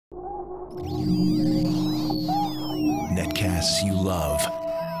Netcasts you love.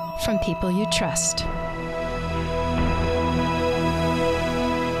 From people you trust.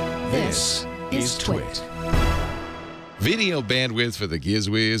 This is Twit. Video bandwidth for the Giz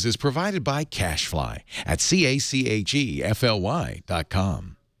Wiz is provided by CacheFly at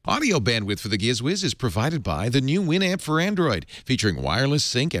CACHEFLY.com. Audio bandwidth for the Giz Wiz is provided by the new Winamp for Android, featuring wireless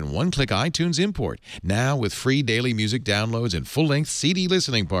sync and one-click iTunes import, now with free daily music downloads and full-length CD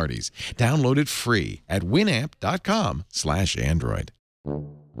listening parties. Download it free at winamp.com/Android.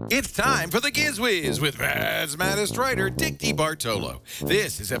 It's time for the Giz Wiz with Vaz Maddest writer Dick DiBartolo.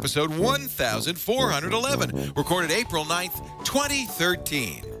 This is episode 1411, recorded April 9th,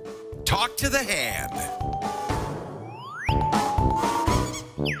 2013. Talk to the hand.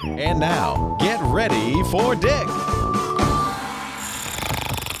 And now, get ready for Dick.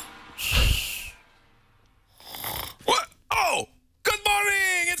 What? Oh, good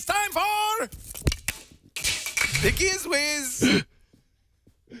morning. It's time for the Giz Wiz.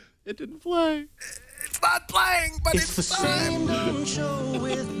 It didn't play. It's not playing, but it's the time. Same show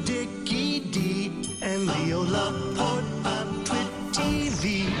with Dickie D and Leo Laporte on Twit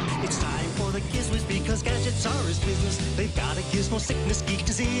TV. It's time for the Giz Wiz because gadgets are his business. They've got a gizmo sickness, geek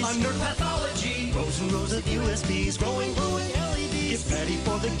disease, under pathology, rows and rows of USBs, glowing LEDs. Get ready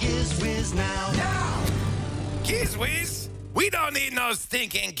for the Giz Wiz now. Now, Giz Wiz. We don't need no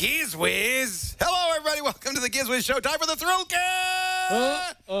stinking Giz Wiz. Hello, everybody. Welcome to the Giz Wiz Show. Time for the Thrill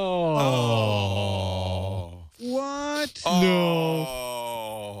Cast. What?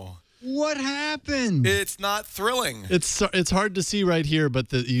 No. What happened? It's not thrilling. It's hard to see right here,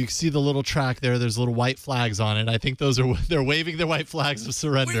 but you see the little track there. There's little white flags on it. I think they're waving their white flags of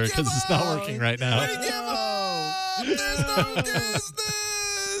surrender because it's not working right now. We give up. There's no business.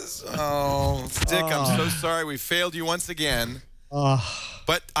 Oh, Dick, I'm so sorry. We failed you once again.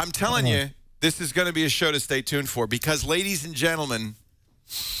 But I'm telling you, this is going to be a show to stay tuned for because, ladies and gentlemen,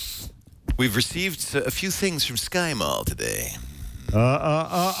 we've received a few things from Sky Mall today.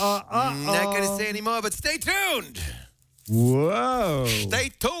 I'm not going to say any more, but stay tuned. Whoa.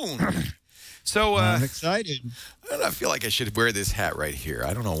 Stay tuned. So, I'm excited. I don't know, I feel like I should wear this hat right here.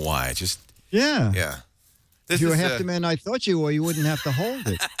 I don't know why. Yeah. This If you were is, half the man I thought you were, you wouldn't have to hold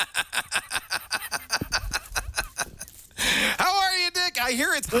it. How are you, Dick? I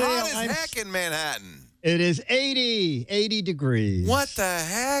hear it's hot Well, as heck in Manhattan. It is 80 degrees. What the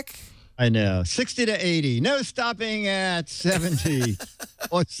heck? I know. 60 to 80. No stopping at 70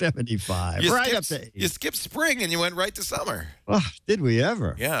 or 75. Right up to 80. You skipped spring and you went right to summer. Oh, did we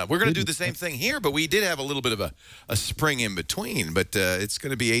ever? Yeah, we're going to do the same thing here, but we did have a little bit of a spring in between. But it's going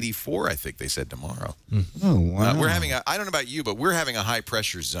to be 84, I think they said tomorrow. Oh, wow. We're having I don't know about you, but we're having a high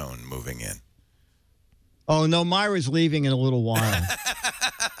pressure zone moving in. Oh, no, Myra's leaving in a little while.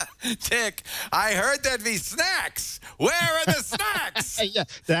 Dick, I heard there'd be snacks. Where are the snacks? Yeah,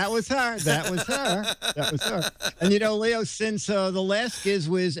 that was her. That was her. That was her. And, you know, Leo, since the last Giz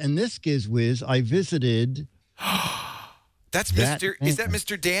Wiz and this Giz Wiz, I visited. That's Mr. Is that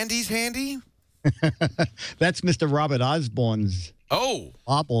Mr. Dandy's handy? That's Mr. Robert Osborne's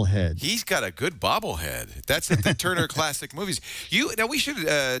bobblehead. He's got a good bobblehead. That's at the Turner Classic Movies. Now, we should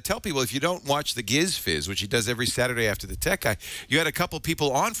tell people, if you don't watch the Giz Fizz, which he does every Saturday after the Tech Guy, you had a couple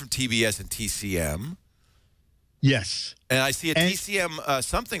people on from TBS and TCM. Yes. And I see a TCM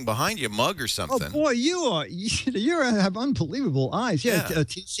something behind you, mug or something. Oh, boy, you have unbelievable eyes. Yeah, a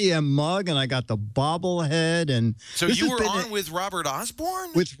TCM mug, and I got the bobblehead. And so you were on with Robert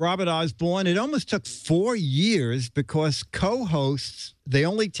Osborne? With Robert Osborne. It almost took 4 years because co-hosts, they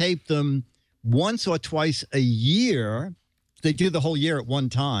only tape them once or twice a year. They do the whole year at one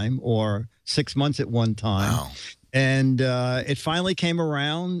time or 6 months at one time. Wow. And it finally came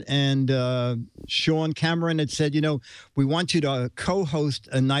around, and Sean Cameron had said, you know, we want you to co-host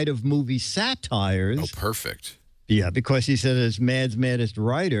a night of movie satires. Oh, perfect. Yeah, because he said as Mad's Maddest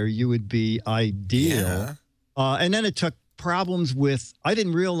writer, you would be ideal. Yeah. And then it took problems with, I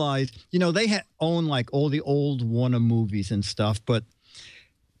didn't realize, you know, they own like all the old Warner movies and stuff, but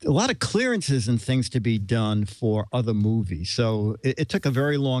a lot of clearances and things to be done for other movies. So it took a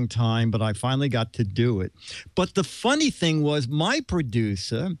very long time, but I finally got to do it. But the funny thing was my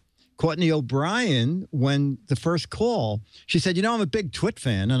producer, Courtney O'Brien, when the first call, she said, you know, I'm a big Twit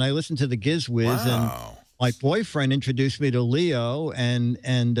fan, and I listened to the Giz Wiz, and my boyfriend introduced me to Leo and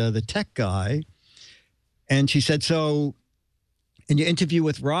the tech guy. And she said, so in your interview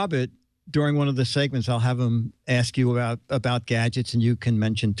with Robert, during one of the segments, I'll have him ask you about gadgets, and you can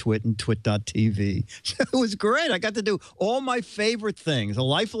mention Twit and twit.tv. So it was great. I got to do all my favorite things, a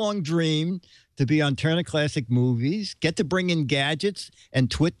lifelong dream to be on Turner Classic Movies, get to bring in gadgets and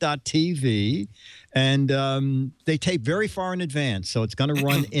twit.tv. And they tape very far in advance, so it's going to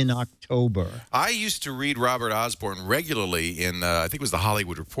run in October. I used to read Robert Osborne regularly in, I think it was The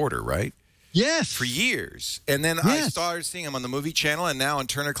Hollywood Reporter, right? Yes. For years. And then I started seeing him on the Movie Channel and now on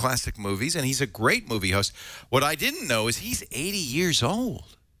Turner Classic Movies, and he's a great movie host. What I didn't know is he's 80 years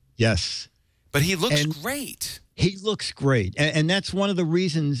old. Yes. But he looks great. He looks great. And that's one of the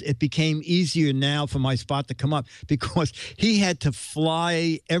reasons it became easier now for my spot to come up, because he had to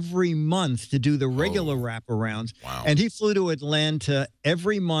fly every month to do the regular wraparounds. Wow. And he flew to Atlanta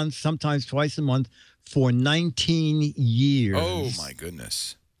every month, sometimes twice a month, for 19 years. Oh, my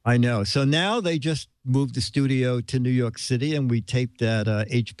goodness. I know. So now they just moved the studio to New York City, and we taped at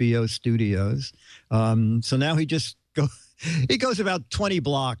HBO Studios. So now he just he goes about 20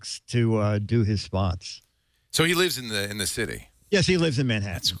 blocks to do his spots. So he lives in the city. Yes, he lives in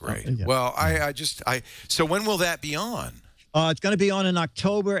Manhattan. That's great. Yeah. Well, so when will that be on? It's going to be on in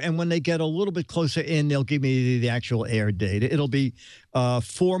October, and when they get a little bit closer in, they'll give me the actual air date. It'll be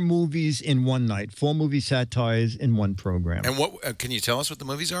 4 movies in one night, 4 movie satires in one program. And what can you tell us what the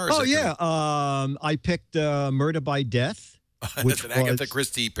movies are? Oh, yeah. I picked Murder by Death. That's an Agatha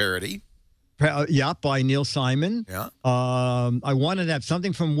Christie parody. Yeah, by Neil Simon. Yeah. I wanted to have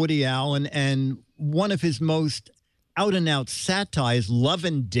something from Woody Allen, and one of his most out-and-out satires, Love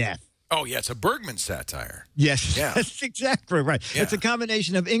and Death. Oh, yeah, it's a Bergman satire. Yes, yeah. That's exactly right. Yeah. It's a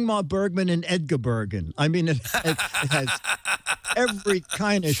combination of Ingmar Bergman and Edgar Bergen. I mean, it has every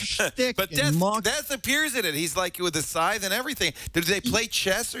kind of shtick. But Death appears in it. He's like with a scythe and everything. Did they play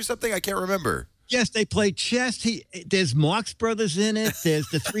chess or something? I can't remember. Yes, they play chess. There's Marx Brothers in it. There's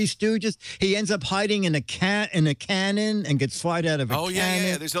the Three Stooges. He ends up hiding in a cannon and gets fired out of a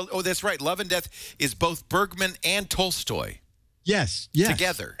cannon. Yeah. That's right. Love and Death is both Bergman and Tolstoy. Yes.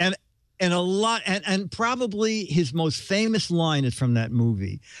 Together. And a lot, and probably his most famous line is from that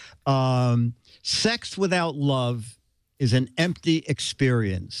movie. Sex without love is an empty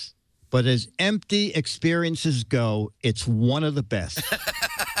experience, but as empty experiences go, it's one of the best.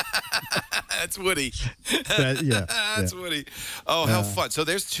 That's Woody. That's Woody. Oh, how fun. So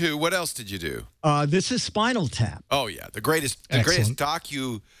there's 2. What else did you do? This is Spinal Tap. Oh, yeah. The greatest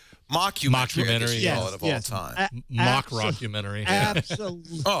mockumentary of all time. Mock rockumentary.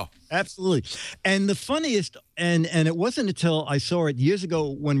 Absolutely. Absolutely. And the funniest, and it wasn't until I saw it years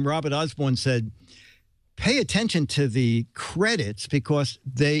ago when Robert Osborne said, pay attention to the credits, because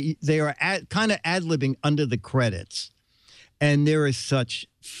they are kind of ad-libbing under the credits. And there is such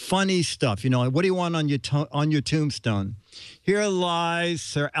funny stuff. You know, what do you want on your tombstone? Here lies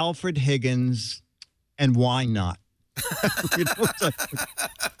Sir Alfred Higgins, and why not?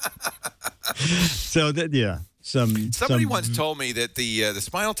 So that, yeah. Somebody once told me that the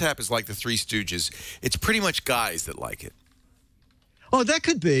Spinal Tap is like the Three Stooges. It's pretty much guys that like it. Oh, that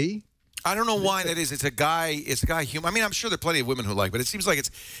could be. I don't know why that is. It's guy humor. I mean, I'm sure there are plenty of women who like it, but it seems like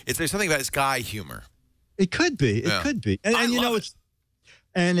there's something about it's guy humor. It could be. It could be. And you know,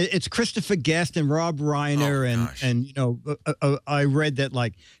 it's Christopher Guest and Rob Reiner, and you know, I read that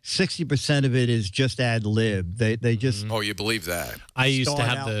like 60% of it is just ad lib. They just you believe that? I used to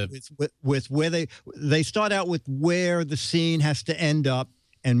have with where they start out with where the scene has to end up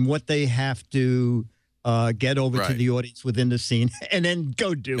and what they have to get over to the audience within the scene, and then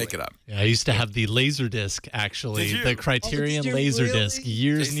go Make it up. Yeah, I used to have the Laserdisc, actually, the Criterion Laserdisc,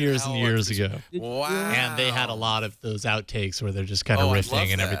 years and years ago. Wow. And they had a lot of those outtakes where they're just kind of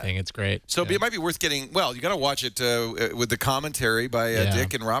riffing and everything. It's great. So it might be worth getting. Well, you got to watch it with the commentary by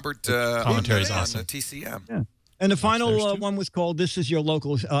Dick and Robert. Commentary's awesome. On TCM. Yeah. And the final one was called "This Is Your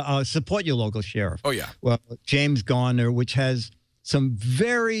Local Support Your Local Sheriff." Oh yeah. Well, James Garner, which has some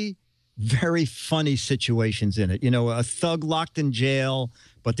very funny situations in it. You know, a thug locked in jail,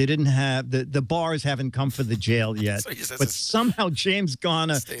 but they didn't have the bars haven't come for the jail yet. But somehow James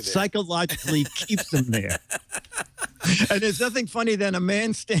Garner psychologically keeps them there. And there's nothing funny than a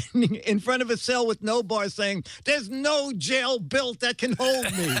man standing in front of a cell with no bars saying, "There's no jail built that can hold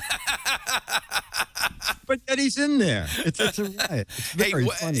me." But yet he's in there. It's a riot. It's very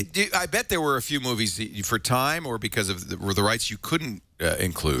funny. I bet there were a few movies for time or because of the rights you couldn't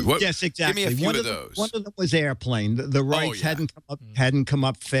include. Yes, exactly. Give me a few of those. One of them was Airplane. The rights hadn't come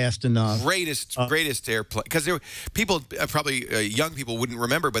up fast enough. Greatest Airplane, because there were people, probably young people wouldn't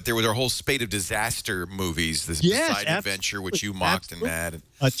remember, but there was a whole spate of disaster movies. This Side Adventure, which you mocked and mad.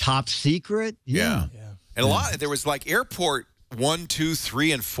 A Top Secret. Yeah. And a lot. There was like Airport 1, 2,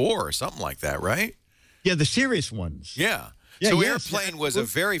 3, and 4 or something like that, right? Yeah, the serious ones. Yeah. Yeah, So yes, Airplane was a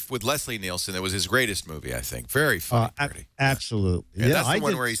with Leslie Nielsen. It was his greatest movie, I think. Very funny, pretty. Absolutely. Yeah, Yeah, that's the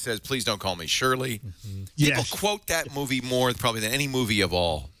one where he says, "Please don't call me Shirley." People Yes. quote that movie more probably than any movie of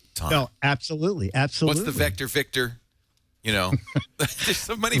all time. No, absolutely. What's the vector, Victor? You know, there's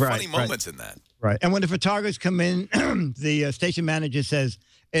so many funny moments in that. Right. And when the photographers come in, the station manager says,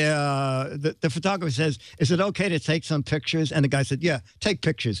 the photographer says, "Is it okay to take some pictures?" And the guy said, "Yeah, take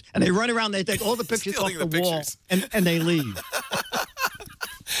pictures." And they run around, they take all the pictures off Stealing the the wall, pictures. and they leave.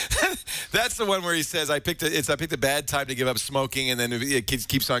 That's the one where he says, I picked a bad time to give up smoking, and then it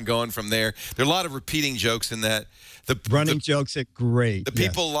keeps on going from there. There are a lot of repeating jokes in that. The Running jokes are great. The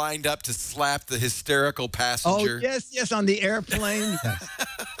people lined up to slap the hysterical passenger. Oh, yes, on the airplane. Yes.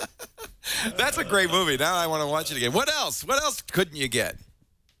 That's a great movie. Now I want to watch it again. What else? What else couldn't you get?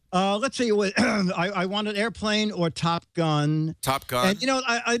 Let's see. I wanted Airplane or Top Gun. Top Gun. And, you know,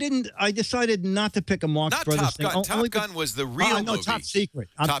 I decided not to pick a Marx Not Brothers Top thing. Gun. Top Gun was the real no, movie. Top Secret.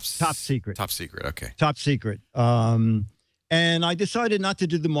 Top Secret. Top Secret, okay. Top Secret. And I decided not to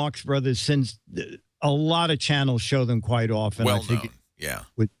do the Marx Brothers since a lot of channels show them quite often. Well known, yeah.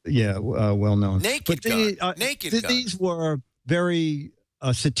 Well known. Naked Gun. Naked Gun. These were very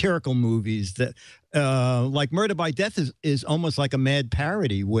satirical movies that, like Murder by Death is almost like a mad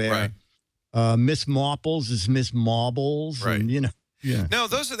parody where Miss Marples is Miss Marbles, right. and you know. Yeah. No,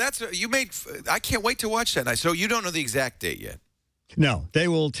 you made. I can't wait to watch that. So you don't know the exact date yet. No, they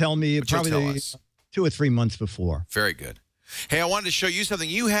will tell me But you'll probably tell us. 2 or 3 months before. Very good. Hey, I wanted to show you something.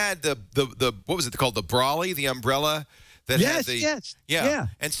 You had the what was it called? The Brawley, the umbrella that had the yeah.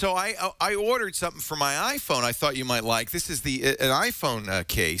 And so I ordered something for my iPhone. I thought you might like. This is an iPhone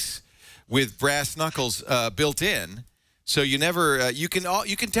case with brass knuckles built in, so you never you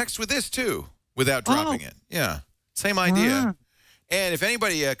can text with this too without dropping it. Yeah, same idea. Wow. And if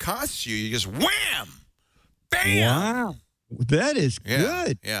anybody accosts you, you just wham, bam. Wow, that is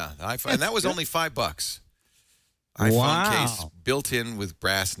good. Yeah, iPhone, and that was only $5. iPhone case built in with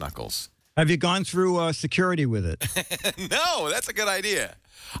brass knuckles. Have you gone through security with it? No, that's a good idea.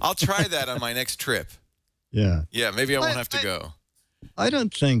 I'll try that on my next trip. Yeah. Yeah, maybe I won't have to go. I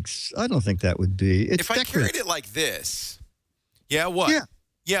don't think that would be. It's If I carried it like this, what? Yeah.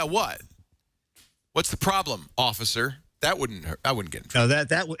 Yeah, what? What's the problem, officer? That wouldn't hurt. I wouldn't get in trouble. No,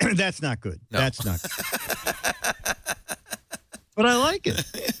 that's not good. No. That's not good. But I like it.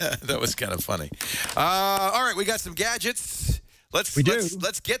 Yeah, that was kind of funny. All right, we got some gadgets. Let's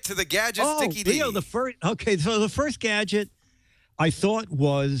get to the gadgets, Dickie D. Leo, so the first gadget I thought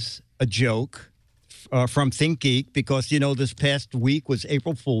was a joke from Think Geek because, you know, this past week was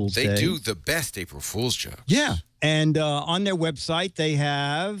April Fool's Day. They do the best April Fool's jokes. Yeah. And on their website, they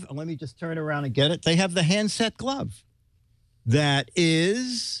have, let me just turn around and get it. They have the handset glove that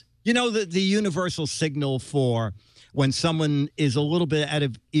is, you know, the universal signal for when someone is a little bit out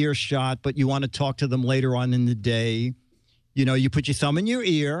of earshot, but you want to talk to them later on in the day. You know, you put your thumb in your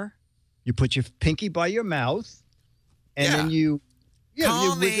ear, you put your pinky by your mouth, and then you...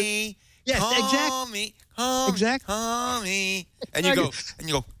 Call me. Yes, call me. Call me. And you go,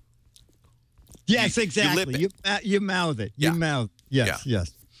 Yes, you exactly. lip You mouth it. Yeah. You mouth. Yes,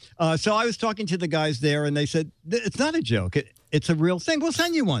 yes. So I was talking to the guys there, and they said, it's not a joke. It's a real thing. We'll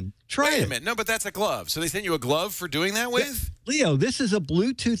send you one. Try it. Wait a minute. No, but that's a glove. So they sent you a glove for doing that with? Leo, this is a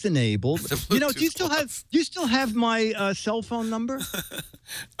Bluetooth enabled. Bluetooth You know, do you still have my cell phone number?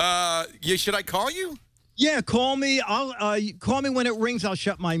 Should I call you? Yeah, call me. I'll call me when it rings. I'll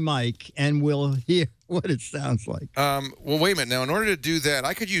shut my mic, and we'll hear what it sounds like. Well, wait a minute. Now, in order to do that,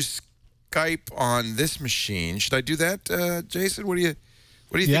 I could use Skype on this machine. Should I do that, Jason? What do you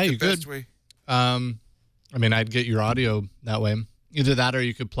think the best way? I mean, I'd get your audio that way. Either that or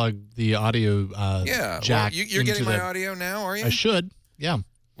you could plug the audio jack. Well, you're getting my audio now, are you? I should, yeah.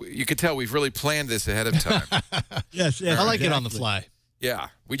 You could tell we've really planned this ahead of time. Yes, I like it on the fly. Yeah,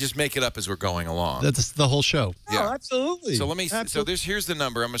 we just make it up as we're going along. That's the whole show. Yeah, absolutely. So let me. So here's the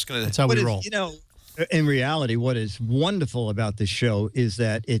number. I'm just gonna. That's how we roll. You know, in reality, what is wonderful about this show is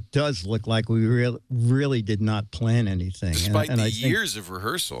that it does look like we really did not plan anything. Despite and the I think years of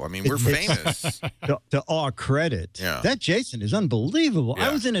rehearsal. I mean, we're famous. to our credit, that Jason is unbelievable. Yeah.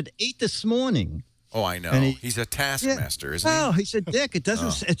 I was in at 8 this morning. Oh, I know. And He's a taskmaster, isn't he? Oh, he said, Dick, it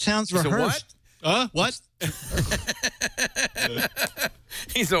doesn't. It sounds rehearsed. What?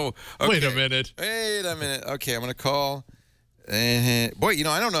 He's okay. Wait a minute. Wait a minute. Okay, I'm gonna call. Boy, you know,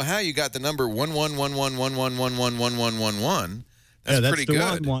 I don't know how you got the number 111111111111. That's pretty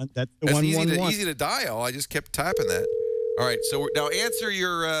good. That's the 111. Easy to dial. I just kept tapping that. All right, so now answer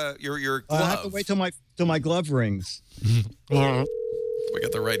your glove. I have to wait till my glove rings. We got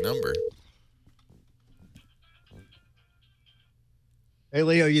the right number. Hey,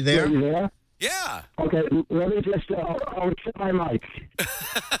 Leo, you Are there? you there? Yeah. Okay, let me just, I'll set my mic.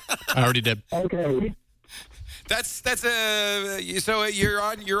 I already did. Okay. That's so you're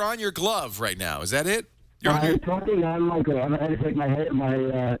on your glove right now. Is that it? You're on your... I'm talking on my glove. I had to take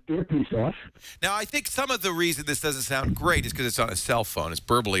my earpiece off. Now, I think some of the reason this doesn't sound great is because it's on a cell phone. It's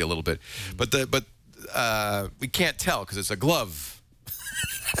burbly a little bit, but we can't tell because it's a glove.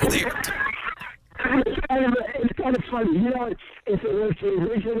 It's kind of funny. You know, if it was the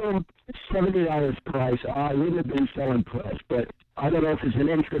original $70 price, I wouldn't have been so impressed. But I don't know if it's an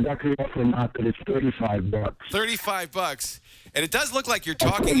introductory offer or not, but it's $35. $35, and it does look like you're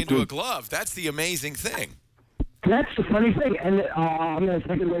talking into a glove. That's the amazing thing. That's the funny thing, and I'm going to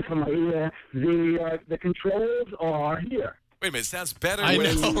take it away from my ear. The controls are here. Wait a minute, it sounds better I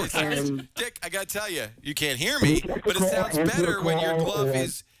when know, Dick, I got to tell you, you can't hear me, but it sounds better when your glove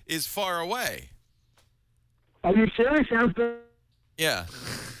is far away. Are you serious? Sounds good. Yeah.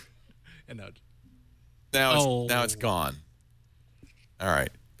 And Now it's gone. All right.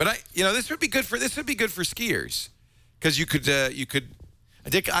 But this would be good for skiers. Cuz you could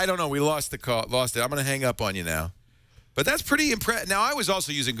Dick, I don't know, we lost it. I'm going to hang up on you now. But that's pretty impressive. Now, I was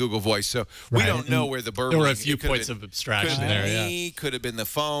also using Google Voice, so we don't know where the burbling... There were a few points of abstraction there, yeah. Could have been the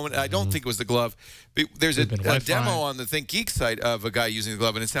phone. I don't think it was the glove. But there's a demo on the Think Geek site of a guy using the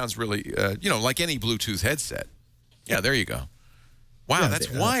glove, and it sounds really, like any Bluetooth headset. Yeah, there you go. Wow, that's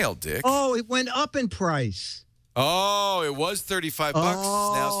wild, Dick. Oh, it went up in price. Oh, it was $35,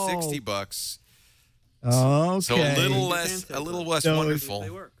 now $60. Okay. So a little less wonderful.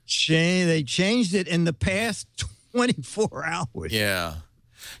 They changed it in the past 24 hours. Yeah.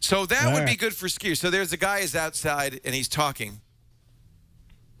 So that would be good for skiers. So there's a guy is outside and he's talking.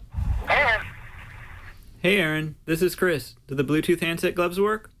 Hey, Aaron. This is Chris. Do the Bluetooth handset gloves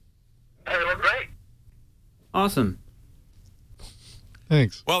work? They look great. Awesome.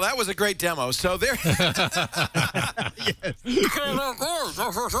 Thanks. Well, that was a great demo. So there.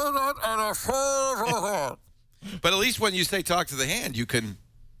 But at least when you say talk to the hand, you can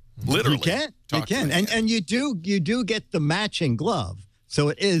literally. You can. And you do get the matching glove. So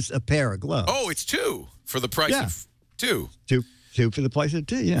it is a pair of gloves. Oh, it's two for the price of two. Two for the price of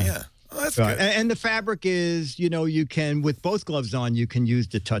two, yeah. Yeah. Oh, that's good. And the fabric is, you can, with both gloves on, you can use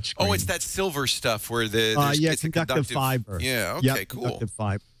the touch screen. Oh, it's that silver stuff where it's conductive fiber. Yeah, okay, cool. Conductive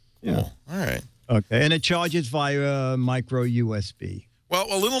fiber. Cool. Yeah. All right. Okay, and it charges via micro USB. Well,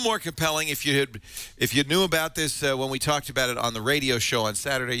 a little more compelling. If you knew about this when we talked about it on the radio show on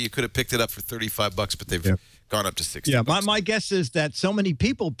Saturday, you could have picked it up for $35, but they've gone up to $60. Yeah, my guess is that so many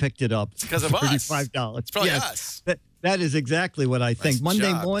people picked it up. It's because of us. $35. It's probably us. That is exactly what I think. Nice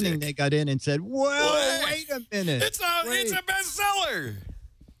Monday job, morning, Dick. they got in and said, "Whoa, wait a minute! It's a bestseller.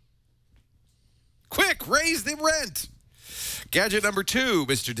 Quick, raise the rent." Gadget number 2,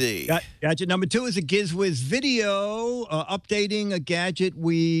 Mr. D. Gadget number 2 is a Giz Wiz video updating a gadget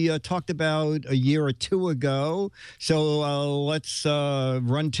we talked about a year or two ago. So let's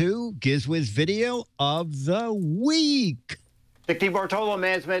run to Giz Wiz video of the week. Dick DiBartolo,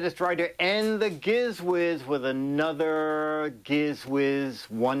 man's madness, tried to end the Giz Wiz with another Giz Wiz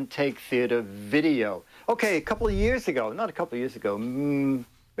one-take theater video. Okay, a couple of years ago, not a couple of years ago,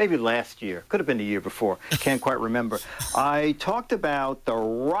 maybe last year, could have been the year before, can't quite remember. I talked about the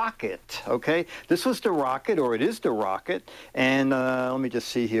Rocket, okay? This was the Rocket, or it is the Rocket, and let me just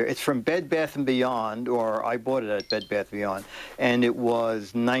see here. It's from Bed Bath & Beyond, or I bought it at Bed Bath & Beyond, and it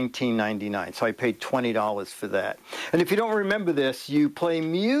was $19.99, so I paid $20 for that. And if you don't remember this, you play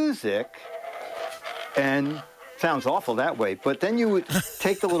music, and sounds awful that way, but then you would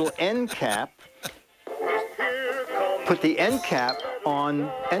take the little end cap, put the end cap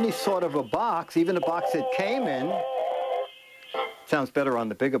on any sort of a box, even a box it came in. Sounds better on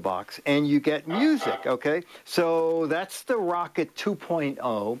the bigger box. And you get music, okay? So that's the Rocket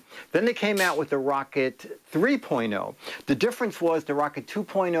 2.0. Then they came out with the Rocket 3.0. The difference was the Rocket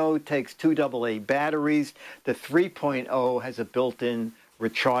 2.0 takes 2 AA batteries. The 3.0 has a built-in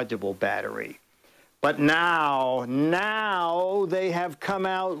rechargeable battery. But now they have come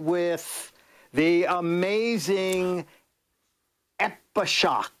out with the amazing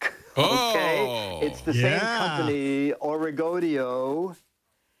Epashock. Okay, it's the same company, Origodio,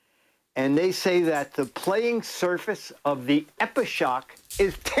 and they say that the playing surface of the Epashock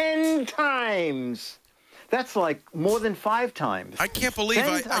is 10 times. That's like more than 5 times. I can't believe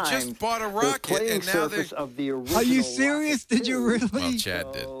I just bought a Rocket and now they're... Are you serious? Did you really? Well,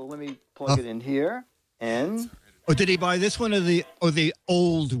 Chad did. So let me plug it in here, and... Or did he buy this one or the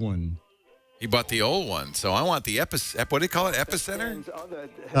old one? He bought the old one, so I want the what do you call it? Epicenter?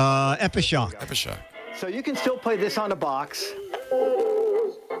 Epashock. Epashock. So you can still play this on a box.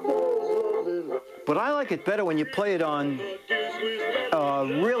 But I like it better when you play it on a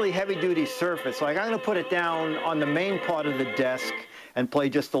really heavy-duty surface. Like I'm going to put it down on the main part of the desk and play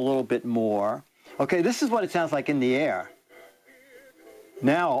just a little bit more. Okay, this is what it sounds like in the air.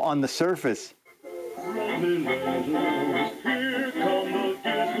 Now on the surface.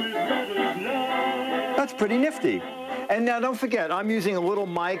 That's pretty nifty. And now don't forget, I'm using a little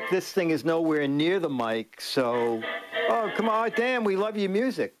mic. This thing is nowhere near the mic, so... Oh, come on, Dan, we love your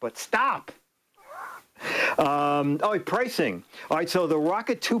music, but stop! Pricing. All right, so the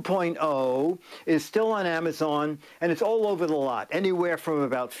Rocket 2.0 is still on Amazon, and it's all over the lot, anywhere from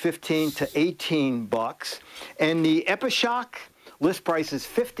about 15 to 18 bucks. And the Epishock, list price is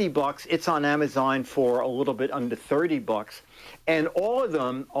 50 bucks. It's on Amazon for a little bit under 30 bucks. And all of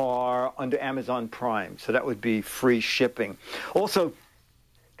them are under Amazon Prime, so that would be free shipping. Also,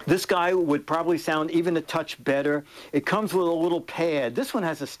 this guy would probably sound even a touch better. It comes with a little pad. This one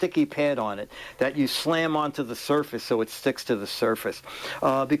has a sticky pad on it that you slam onto the surface so it sticks to the surface.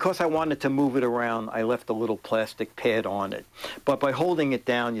 Because I wanted to move it around, I left a little plastic pad on it. But by holding it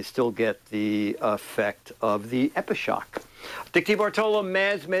down, you still get the effect of the Epishock. Dick DeBartolo,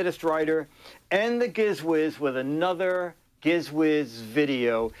 Mad's Maddest Writer, and the Giz Wiz with another Giz Wiz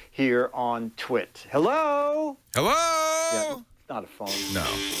video here on Twit. Hello? Hello? Yeah, not a phone. No.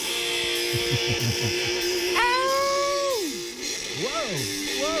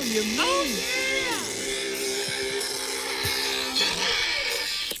 Whoa, you mean?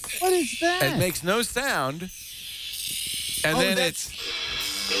 What is that? It makes no sound. And then it's...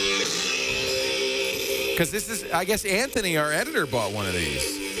 Because this is, I guess Anthony, our editor, bought one of these.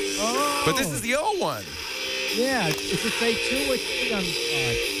 Oh. But this is the old one. Yeah, is it say 2 or 3 on the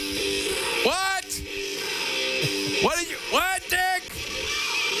side? What? What, Dick?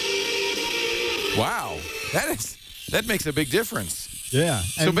 Wow. That makes a big difference. Yeah.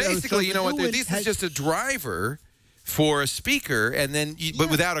 So basically, you know what, this is just a driver for a speaker, and then but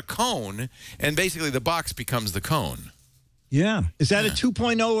without a cone, and basically the box becomes the cone. Yeah. Is that a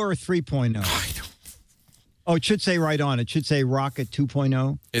 2.0 or a 3.0? I don't. Oh, it should say right on. It should say Rocket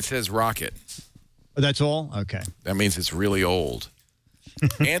 2.0. It says Rocket. Oh, that's all? Okay. That means it's really old.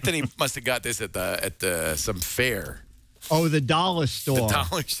 Anthony must have got this at some fair. Oh, the dollar store. The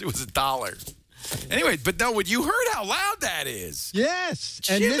dollar. It was $1. Anyway, but no, when you heard how loud that is. Yes.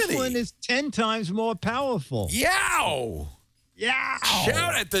 Jiminy. And this one is 10 times more powerful. Yow. Yeah.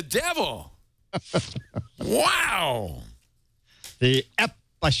 Shout at the devil. Wow. The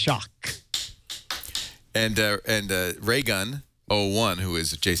Epishock. And Raygun 01, who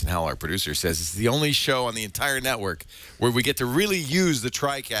is Jason Howell, our producer, says it's the only show on the entire network where we get to really use the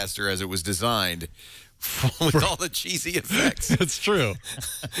TriCaster as it was designed with all the cheesy effects. That's true.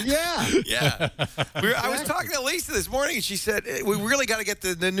 Yeah. Yeah. I was talking to Lisa this morning, and she said, we really got to get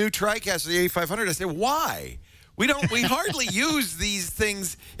the new TriCaster, the 8500. I said, why? We hardly use these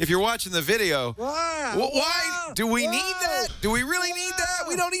things if you're watching the video. Wow. Why? Do we need that? Do we really need that?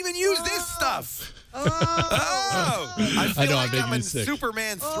 We don't even use this stuff. Oh. I feel like I'm in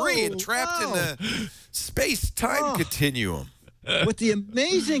Superman 3 and trapped in the space-time continuum. What the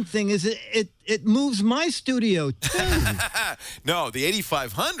amazing thing is, it moves my studio, too. No, the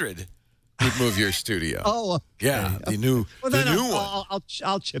 8500 would move your studio. Oh, okay. Yeah, the new one.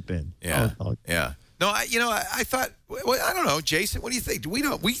 I'll chip in. Yeah, yeah. No, I thought, well, I don't know, Jason, what do you think? We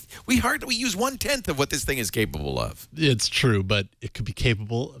hardly use 1/10 of what this thing is capable of. It's true, but it could be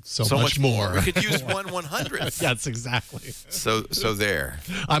capable of so much more. We could use 1/100th. That's exactly. So there.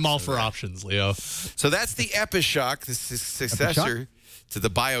 I'm all for options, Leo. So that's the Epishock, the successor to the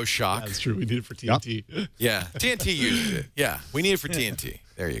BioShock. That's true. We need it for TNT. Yep. Yeah, TNT used it. Yeah, we need it for TNT.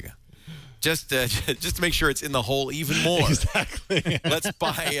 There you go. Just to make sure it's in the hole even more. Exactly. Let's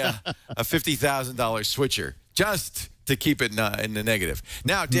buy a $50,000 switcher just to keep it in the negative.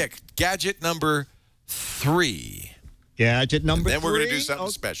 Now, Dick, gadget number 3. Gadget number 3. Then we're going to do something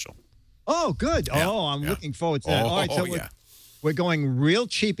special. Oh, good. Yeah. Oh, I'm looking forward to that. All right, so we're going real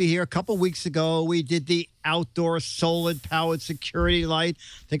cheapy here. A couple weeks ago, we did the outdoor solar-powered security light.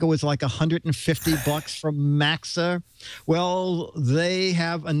 I think it was like $150 from Maxa. Well, they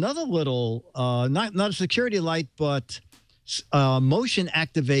have another little, not a security light, but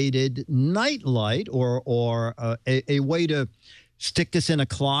motion-activated night light, or a way to stick this in a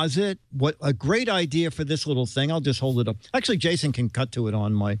closet. What a great idea for this little thing. I'll just hold it up. Actually, Jason can cut to it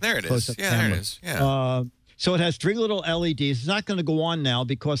on my There it is. close-up Yeah, camera. there it is. Yeah. So it has 3 little LEDs. It's not going to go on now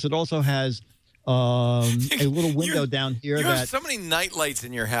because it also has a little window down here. You have so many night lights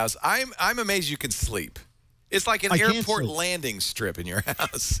in your house. I'm amazed you can sleep. It's like an airport landing strip in your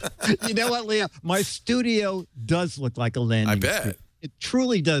house. You know what, Leah? My studio does look like a landing strip. It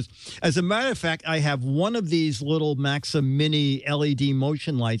truly does. As a matter of fact, I have one of these little Maxim Mini LED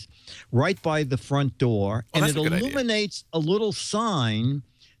motion lights right by the front door, and it illuminates a little sign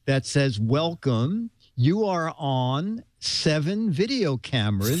that says, "Welcome. You are on 7 video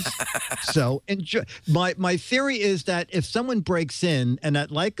cameras." So enjoy. My theory is that if someone breaks in and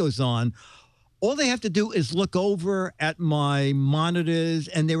that light goes on, all they have to do is look over at my monitors,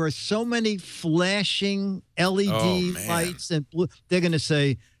 and there are so many flashing LED lights, and they're going to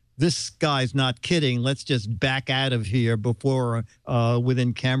say, "This guy's not kidding. Let's just back out of here before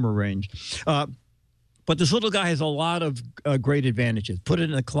within camera range." But this little guy has a lot of great advantages. Put it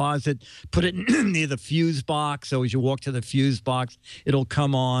in a closet, put it near the fuse box, so as you walk to the fuse box, it'll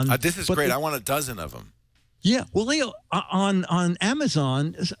come on. This is great. I want a dozen of them. Yeah. Well, Leo, on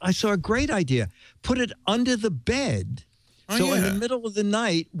Amazon, I saw a great idea. Put it under the bed. So in the middle of the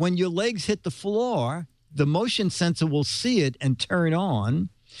night, when your legs hit the floor, the motion sensor will see it and turn on.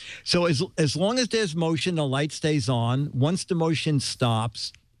 So as long as there's motion, the light stays on. Once the motion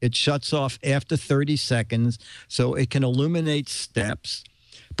stops, it shuts off after 30 seconds, so it can illuminate steps.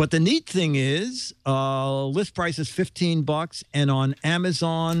 But the neat thing is, list price is $15, and on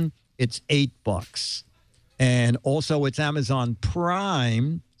Amazon, it's $8. And also, it's Amazon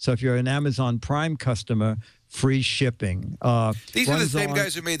Prime. So if you're an Amazon Prime customer, free shipping. These are the same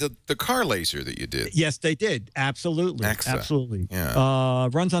guys who made the car laser that you did. Yes, they did. Absolutely. Absolutely. Yeah.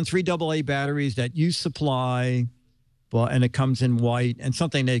 Runs on 3 AA batteries that you supply, and it comes in white and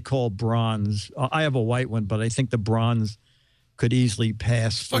something they call bronze. I have a white one, but I think the bronze could easily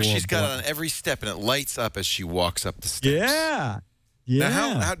pass for. Look, she's got it on every step, and it lights up as she walks up the steps. Yeah. Yeah.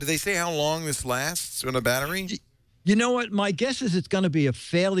 Now, how do they say how long this lasts on a battery? You know what? My guess is it's going to be a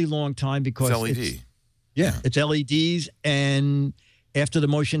fairly long time because it's LED. It's LEDs, and after the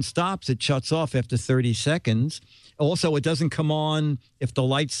motion stops, it shuts off after 30 seconds. Also, it doesn't come on if the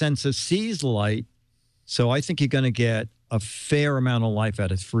light sensor sees the light. So I think you're going to get a fair amount of life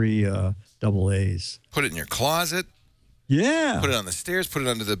out of 3 AA's. Put it in your closet. Yeah. Put it on the stairs. Put it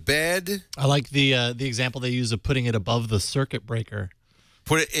under the bed. I like the example they use of putting it above the circuit breaker.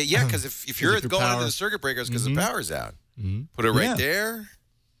 Put it, yeah, because if you're going under the circuit breakers because the power's out, put it right there.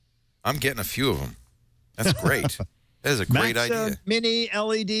 I'm getting a few of them. That's great. That is a great idea. Mini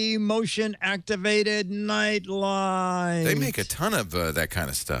LED motion activated night light. They make a ton of that kind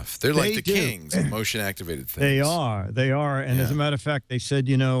of stuff. They're like the kings of motion activated things. They are. They are. And as a matter of fact, they said,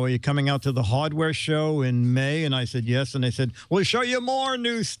 you know, are you coming out to the hardware show in May? And I said, yes. And they said, we'll show you more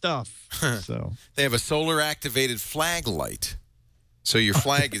new stuff. So they have a solar activated flag light. So your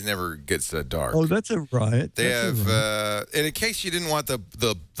flag never gets dark. Oh, that's a riot. They have, and in case you didn't want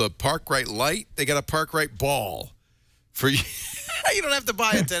the Park Right light, they got a Park Right ball. For you, you don't have to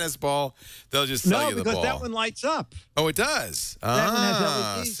buy a tennis ball. They'll just sell you the ball. No, because that one lights up. Oh, it does? That one has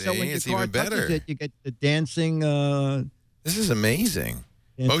LEDs, see, so when it's your car even better. touches it, you get the dancing. This is amazing.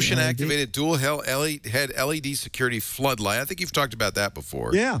 Motion-activated dual-head LED security floodlight. I think you've talked about that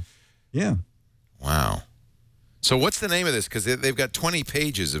before. Yeah. Yeah. Wow. So what's the name of this? Because they've got 20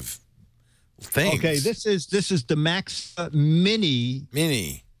 pages of things. Okay, this is the Max Mini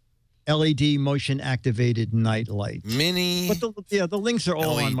LED motion activated night light. Mini. But the links are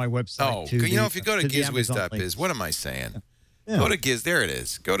all on my website. Oh, you know, if you go to gizwiz.biz, what am I saying? Yeah. Go to Giz. There it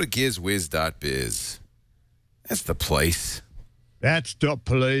is. Go to gizwiz.biz. That's the place. That's the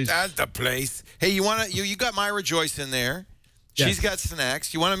place. That's the place. Hey, you got Myra Joyce in there. Yes. She's got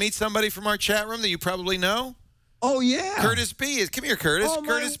snacks. You want to meet somebody from our chat room that you probably know? Oh yeah, Curtis B is. Come here, Curtis. Oh,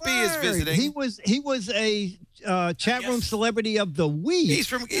 Curtis B is visiting. He was a chat room celebrity of the week. He's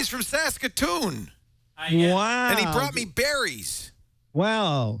from Saskatoon. Wow. And he brought me berries.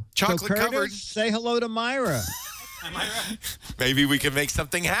 Wow. Chocolate covered. Say hello to Myra. Hi, Myra. Maybe we can make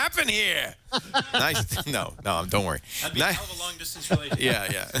something happen here. Nice. No, don't worry. That'd be a hell of a long distance relationship.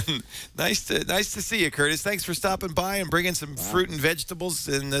 Yeah. nice to see you, Curtis. Thanks for stopping by and bringing some fruit and vegetables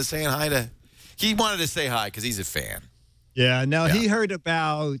and saying hi to. He wanted to say hi because he's a fan. Yeah. Now he heard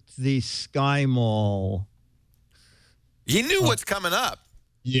about the Sky Mall. He knew what's coming up.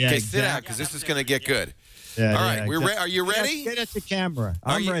 Yeah. Okay, sit down because this is going to get good. Yeah, all right, are you ready? Get at the camera.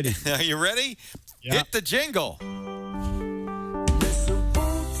 I'm ready. Are you ready? Yeah. Hit the jingle.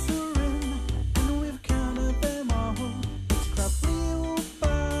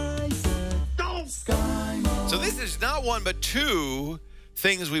 So this is not one but two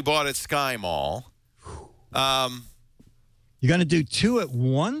things we bought at Sky Mall. You're going to do two at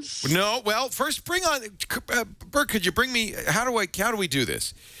once? No. Well, first bring on Bert. Could you bring me? How do we do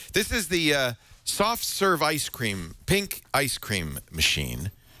this? This is the soft serve ice cream, pink ice cream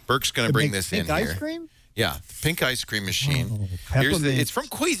machine. Bert's going to bring this in here. Ice cream? Yeah, pink ice cream machine. Oh, It's from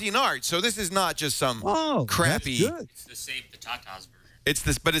Cuisinart, so this is not just some crappy. That's good. It's the Save the Tatas version. It's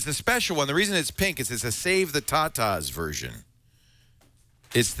this, but it's a special one. The reason it's pink is it's a Save the Tatas version.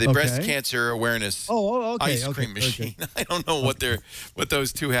 It's the breast cancer awareness ice cream machine. I don't know what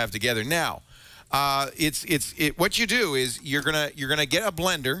those two have together. Now, what you do is you're gonna get a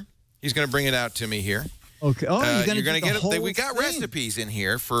blender. He's gonna bring it out to me here. Okay. Oh, you're gonna get it. We got recipes in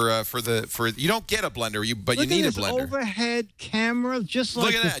here for you don't get a blender, but you need a blender. Overhead camera, just like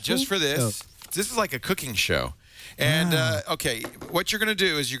look at that, just for this. This is like a cooking show. And okay, what you're gonna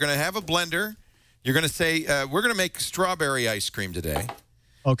do is you're gonna have a blender. You're gonna say we're gonna make strawberry ice cream today.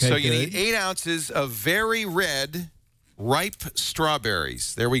 Okay. So you need 8 ounces of very red, ripe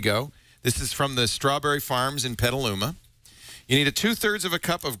strawberries. There we go. This is from the Strawberry Farms in Petaluma. You need a 2/3 of a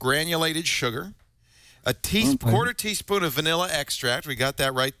cup of granulated sugar. A quarter teaspoon of vanilla extract. We got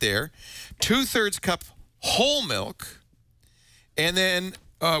that right there. 2/3 cup whole milk. And then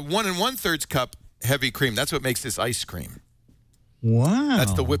 1 1/3 cup heavy cream. That's what makes this ice cream. Wow.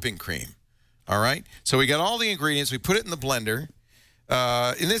 That's the whipping cream. All right? So we got all the ingredients. We put it in the blender.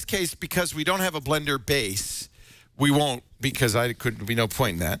 In this case, because we don't have a blender base, we won't, because I couldn't be no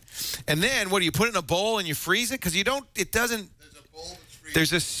point in that. And then what do you put it in a bowl and you freeze it? Because you don't, it doesn't,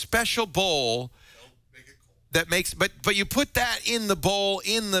 there's a special bowl that makes, but you put that in the bowl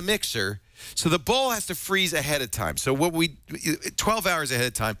in the mixer, so the bowl has to freeze ahead of time. So 12 hours ahead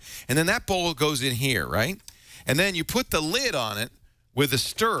of time, and then that bowl goes in here, right? And then you put the lid on it with a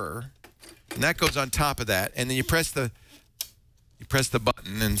stirrer, and that goes on top of that, and then you press the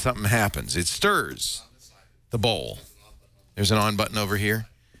button and something happens. It stirs the bowl. There's an on button over here.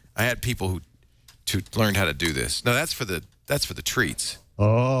 I had people who learned how to do this. No, that's for the treats.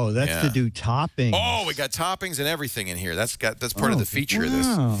 Oh, that's to do toppings. Oh, we got toppings and everything in here. That's part of the feature of this.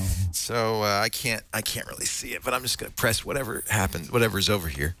 So I can't really see it, but I'm just gonna press whatever happens, whatever's over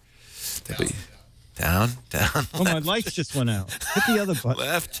here. Down. Oh, my lights just went out. Hit the other button.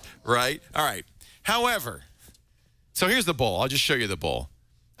 Left, right. All right. However, so here's the bowl. I'll just show you the bowl.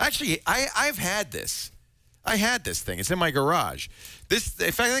 Actually, I've had this. I had this thing. It's in my garage. In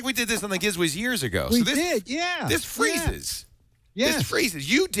fact, I think we did this on the Giz Wiz years ago. We did, yeah. This freezes. Yeah. This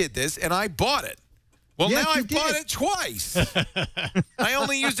freezes. You did this, and I bought it. Well, yes, now I bought it twice. I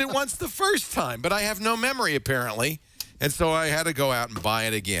only used it once the first time, but I have no memory, apparently, and so I had to go out and buy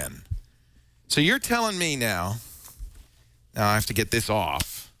it again. So you're telling me now I have to get this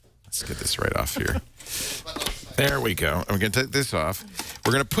off. Let's get this right off here. There we go. And we're going to take this off.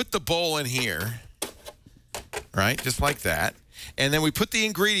 We're going to put the bowl in here, right, just like that. And then we put the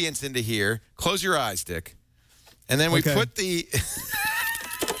ingredients into here. Close your eyes, Dick. And then we put the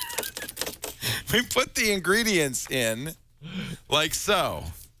ingredients in like so.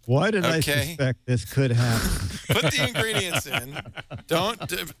 Why did I suspect this could happen? Put the ingredients in.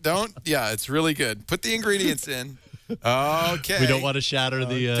 Don't. Yeah, it's really good. Put the ingredients in. Okay. We don't want to shatter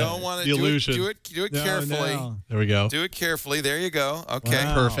the illusion. Do it carefully. No. There we go. Do it carefully. There you go. Okay.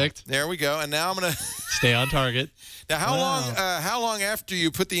 Wow. Perfect. There we go. And now I'm gonna stay on target. Now, how long after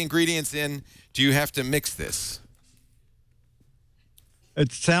you put the ingredients in do you have to mix this?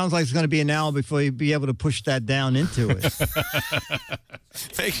 It sounds like it's going to be an hour before you be able to push that down into it.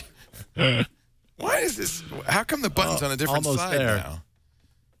 Why is this? How come the button's on a different side now?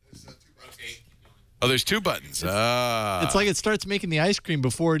 Oh, there's 2 buttons. It's like it starts making the ice cream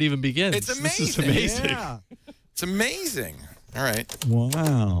before it even begins. It's amazing. This is amazing. Yeah. It's amazing. All right.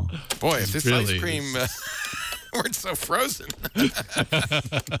 Wow. Boy, if this ice cream weren't so frozen.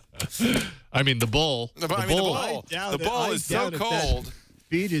 I mean, the bowl. The bowl is so cold.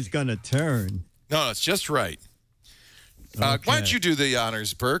 Feed is going to turn. No, it's just right. Why don't you do the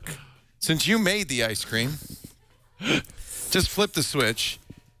honors, Burke? Since you made the ice cream, just flip the switch.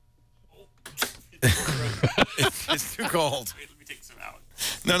 It's too cold. Wait, let me take some out.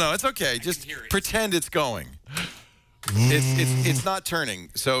 No, it's okay. Just pretend it's going. It's not turning,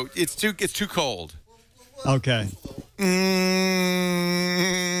 so it's too cold. Okay.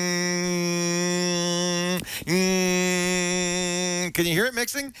 Can you hear it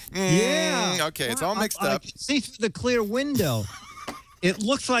mixing? Yeah. Okay, it's all mixed up. I can see through the clear window. It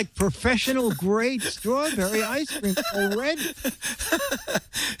looks like professional grade strawberry ice cream already.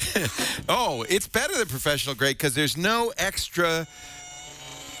 Oh, it's better than professional grade because there's no extra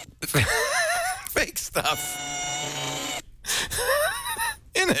fake stuff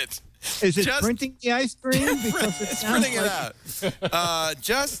in it. Is it printing the ice cream? Because it's printing it out.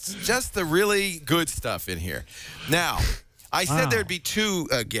 Just the really good stuff in here. Now, I said there'd be 2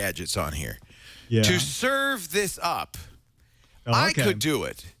 gadgets on here. Yeah. To serve this up, I could do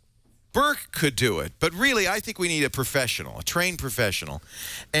it. Burke could do it, but really, I think we need a professional, a trained professional.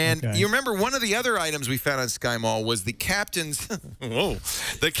 And you remember one of the other items we found on Sky Mall was the captain's,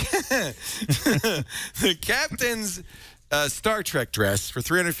 the captain's Star Trek dress for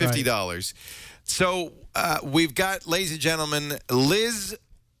 $350. Right. So we've got, ladies and gentlemen, Liz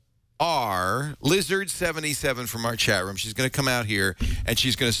R, Lizard77 from our chat room. She's going to come out here and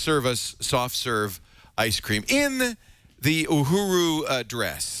she's going to serve us soft serve ice cream in the Uhuru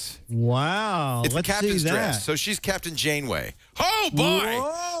dress. Wow. It's the captain's dress. So she's Captain Janeway. Oh, boy.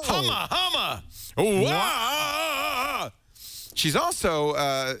 Whoa. Humma, humma. Wow. She's also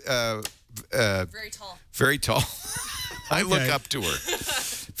very tall. Very tall. I look up to her.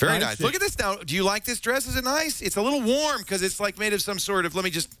 Very nice. Look at this now. Do you like this dress? Is it nice? It's a little warm because it's like made of some sort of, let me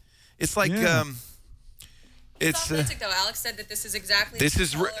just, it's like, it's authentic though. Alex said that this is exactly this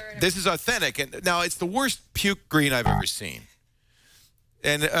is authentic. And now it's the worst puke green I've ever seen.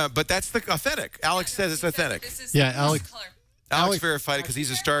 And but that's the authentic. Alex says it's authentic. Alex verified it because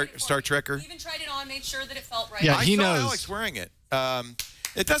he's a Star Trekker. He even tried it on, made sure that it felt right. Yeah, I saw Alex wearing it.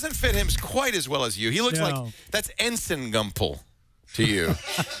 It doesn't fit him quite as well as you. He looks like that's Ensign Gumpel to you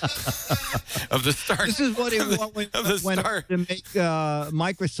of the Star. This is what he went to make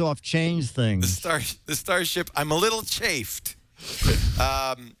Microsoft change things. The Starship. I'm a little chafed.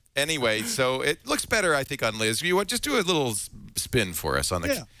 Anyway, so it looks better, I think, on Liz. You want just do a little spin for us on the.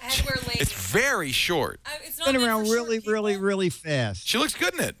 I had to wear leggings. It's very short. It's spin around really fast. She looks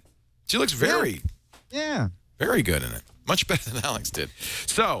good in it. She looks very very good in it. Much better than Alex did.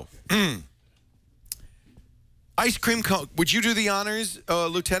 So, ice cream cone. Would you do the honors,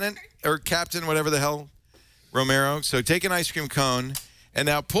 Lieutenant or Captain, whatever the hell, Romero? So take an ice cream cone and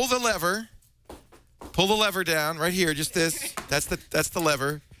now pull the lever. Pull the lever down right here. Just this. That's the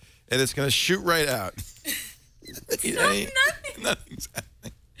lever, and it's gonna shoot right out. Nothing's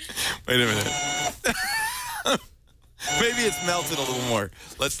happening. Wait a minute. Maybe it's melted a little more.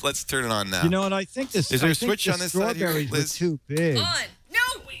 Let's turn it on now. You know what? I think this. Is there a switch on this side here, Liz? Were too big. On. No,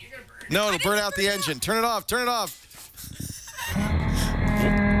 wait, you're gonna burn. No, it'll burn out the engine. Turn it off. Turn it off.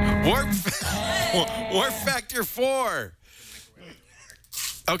 Warp factor 4.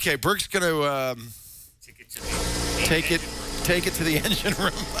 Okay, Burke's gonna take it to the engine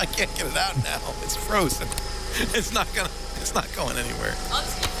room. I can't get it out now. It's frozen. It's not going anywhere. I'll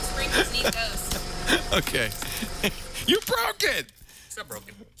just keep the sprinkles neat ghost. Okay. You broke it. It's not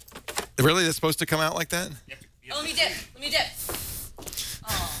broken. Really? That's supposed to come out like that? Yep. Oh, let me dip. Let me dip.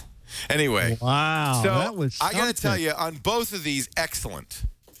 Oh. Anyway. Wow. So that was I got to tell you, on both of these, excellent.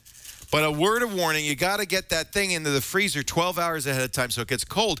 But a word of warning, you got to get that thing into the freezer 12 hours ahead of time so it gets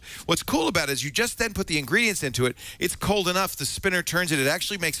cold. What's cool about it is you just then put the ingredients into it. It's cold enough, the spinner turns it. It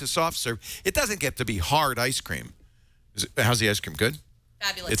actually makes a soft serve. It doesn't get to be hard ice cream. How's the ice cream? Good?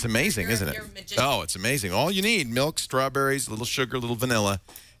 Fabulous. It's amazing, isn't it? Oh, it's amazing. All you need, milk, strawberries, a little sugar, a little vanilla.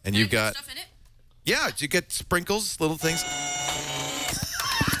 And you've got... stuff in it? Yeah, you get sprinkles, little things.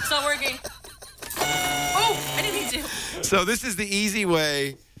 It's not working. Oh, I didn't mean to. So this is the easy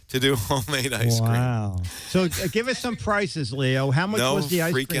way to do homemade ice cream. Wow. So give us some prices, Leo. How much was the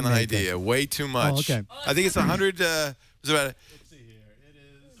ice cream? No freaking idea. Way too much. Oh, okay. I think it's 100. It was about. Let's see here.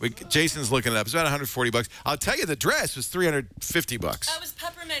 It is. Jason's looking it up. It's about 140 bucks. I'll tell you, the dress was 350 bucks. That was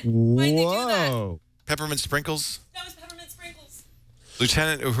peppermint. Why did they do that? Peppermint sprinkles. That was peppermint sprinkles.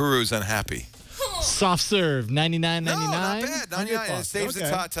 Lieutenant Uhuru's unhappy. Soft serve, $99.99. No, not bad. 99. And it saves the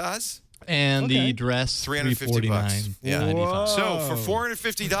tatas. And the dress, $350 bucks. Yeah. So for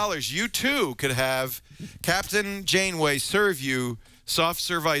 $450, you too could have Captain Janeway serve you soft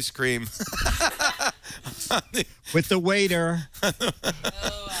serve ice cream. With the waiter.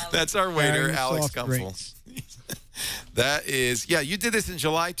 That's our waiter, Alex Gumpel. That is, yeah, you did this in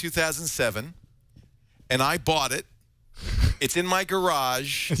July 2007, and I bought it. It's in my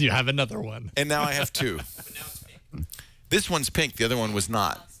garage. You have another one. And now I have two. This one's pink. The other one was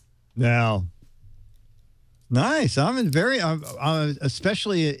not. No. Nice. I'm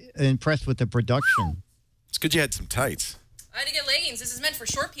especially impressed with the production. It's good you had some tights. I had to get leggings. This is meant for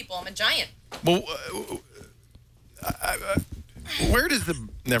short people. I'm a giant. Well, where does the...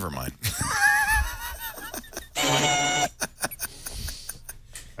 Never mind. Smile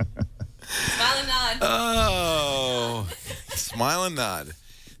and nod. Oh. Smile and nod.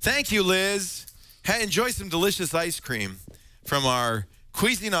 Thank you, Liz. Hey, enjoy some delicious ice cream from our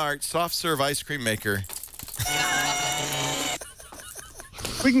Cuisinart soft serve ice cream maker.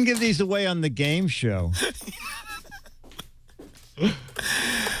 We can give these away on the game show.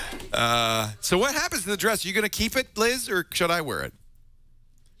 So what happens to the dress? Are you going to keep it, Liz, or should I wear it?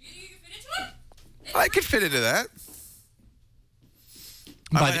 You can fit into it? I could fit into that.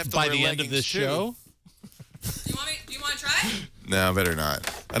 By the end of this show? Do you want to try? No, better not.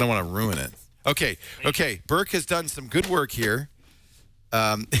 I don't want to ruin it. Okay. Burke has done some good work here.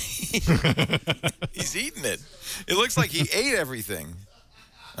 He's eating it. It looks like he ate everything.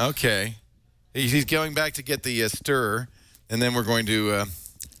 Okay. He's going back to get the stirrer, and then we're going to...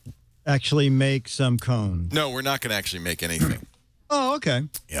 actually make some cones. No, we're not going to actually make anything. Oh, okay.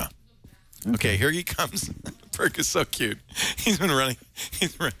 Yeah. Okay, here he comes. Burke is so cute. He's been running.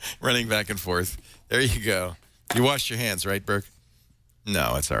 He's running back and forth. There you go. You washed your hands, right, Burke?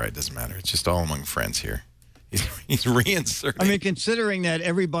 No, it's all right. Doesn't matter. It's just all among friends here. He's reinserting. I mean, considering that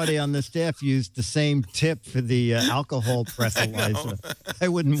everybody on the staff used the same tip for the alcohol breathalyzer, I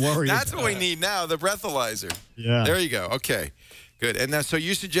wouldn't worry. That's what we need now, the breathalyzer. Yeah. There you go. Okay, good. And now, so do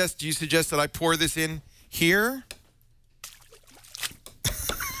you suggest that I pour this in here?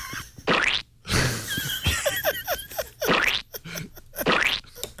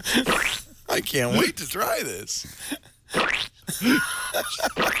 I can't wait to try this.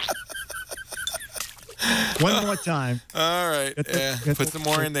 One more time. All right. Put some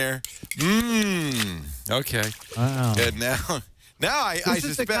more in there. Okay. Wow. Good. Now I This suspect.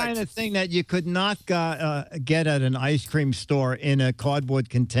 is the kind of thing that you could not get at an ice cream store in a cardboard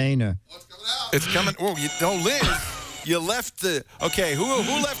container. It's coming. Oh, Liz, you left the. Okay, who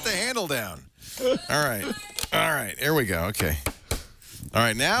left the handle down? All right. Here we go. Okay. All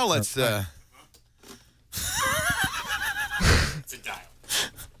right. Now let's. It's a dial.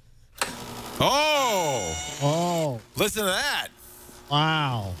 Oh. Listen to that.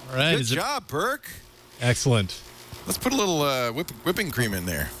 Wow. All right. Good job, Burke. Excellent. Let's put a little whipping cream in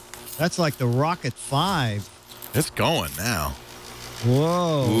there. That's like the Rocket 5. It's going now.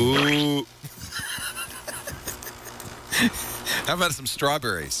 Whoa. Ooh. How about some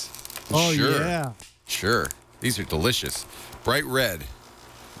strawberries? Oh, sure. yeah. Sure. These are delicious. Bright red.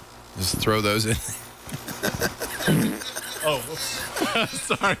 Just throw those in. Oh,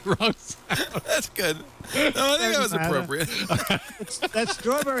 sorry, wrong sound. That's good. No, I think that was appropriate. That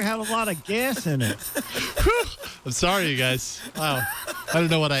strawberry had a lot of gas in it. I'm sorry, you guys. Wow. I don't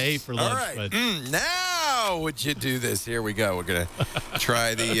know what I ate for lunch. All right. But... Now would you do this? Here we go. We're going to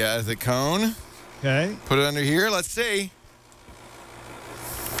try the cone. Okay. Put it under here. Let's see.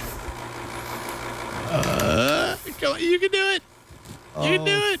 You can do it. You can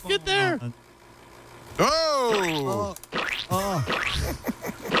do it. Get there. Oh.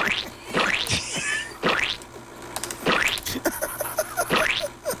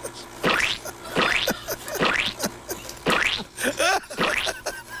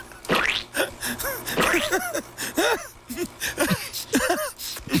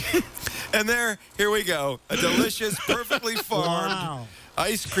 And here we go. A delicious, perfectly formed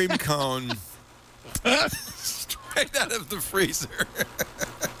ice cream cone straight out of the freezer.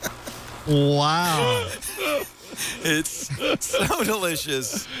 Wow. It's so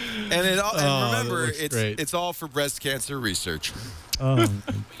delicious. And remember, it's all for breast cancer research. Oh,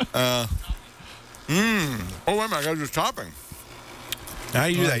 Oh, wait a minute, I got to do topping. How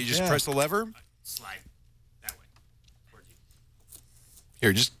do you do that? You just press the lever? Slide that way.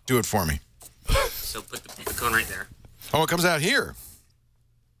 Here, just do it for me. So put the cone right there. Oh, it comes out here.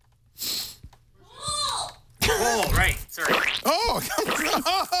 Oh, right. Sorry. Oh, look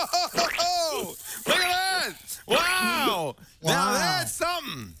at that. Wow. Now that's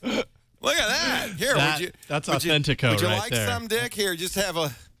something. Look at that. Here, that's Authentico Would you right like there. some, Dick? Here, just have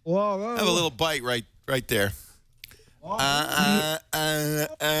a whoa. little bite right there. Got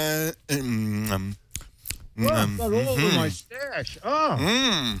all over my stash.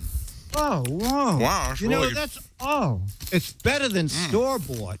 Oh. Oh, whoa. Wow, that's you know, really... it's better than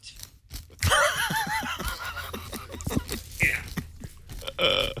store-bought.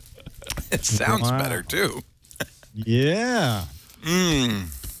 It sounds better, too. Yeah. And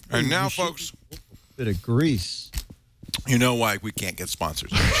now, folks, a bit of grease. You know why we can't get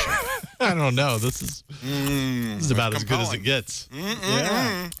sponsors. I don't know. This is about as good as it gets.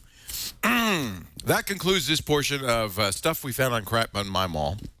 Yeah. That concludes this portion of stuff we found on my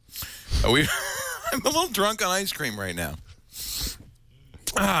mall. I'm a little drunk on ice cream right now.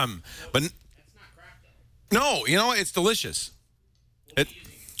 But no, you know what? It's delicious.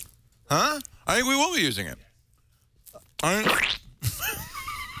 I think we will be using it.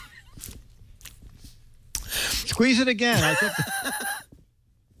 Squeeze it again. I think.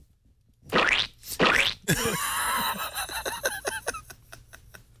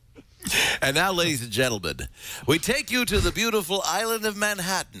 And now, ladies and gentlemen, we take you to the beautiful island of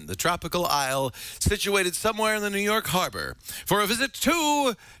Manhattan, the tropical isle situated somewhere in the New York Harbor, for a visit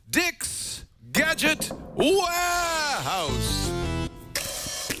to Dick's Gadget Warehouse.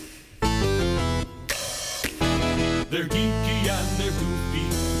 They're geeky and they're goofy.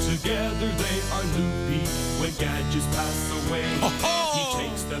 Together they are loopy. When gadgets pass away, he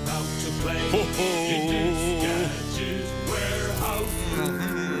takes them out to play in his gadget warehouse.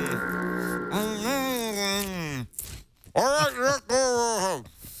 All right, let's go.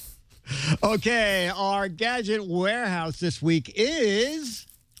 Okay, our gadget warehouse this week is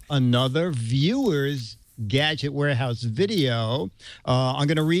another viewer's gadget warehouse video. I'm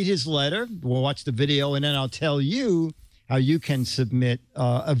going to read his letter. We'll watch the video, and then I'll tell you how you can submit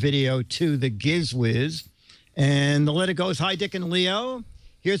a video to the Giz Wiz. And the letter goes, "Hi, Dick and Leo.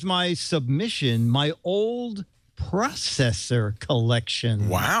 Here's my submission, my old processor collection."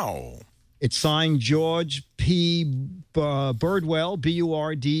 Wow. It's signed George P. Birdwell, Burdell.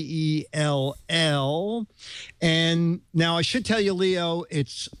 And now I should tell you, Leo,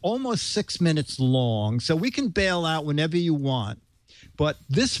 it's almost 6 minutes long, so we can bail out whenever you want. But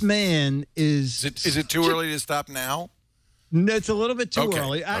this man is... Is it too early to stop now? It's a little bit too Okay,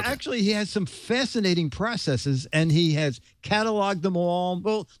 early. okay. Actually, he has some fascinating processes, and he has cataloged them all.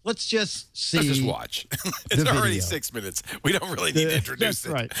 Well, let's just see. Let's just watch. It's the already video. 6 minutes. We don't really need to introduce That's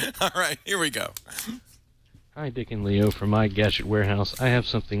it. right. All right, here we go. Hi, Dick and Leo from my Gadget Warehouse. I have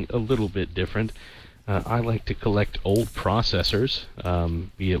something a little bit different. I like to collect old processors,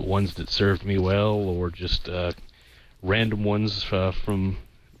 be it ones that served me well or just random ones from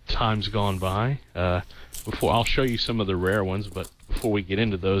times gone by. I'll show you some of the rare ones, but before we get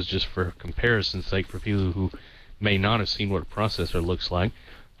into those, just for comparison's sake, for people who may not have seen what a processor looks like,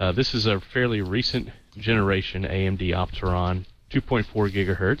 this is a fairly recent generation AMD Opteron 2.4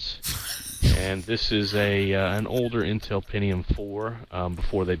 gigahertz, and this is an older Intel Pentium 4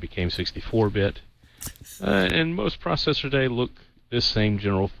 before they became 64-bit. And most processor today look this same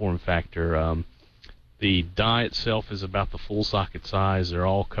general form factor. The die itself is about the full socket size. They're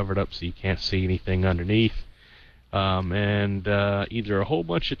all covered up so you can't see anything underneath. And either a whole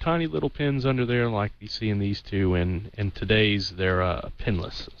bunch of tiny little pins under there like you see in these two, and today's they're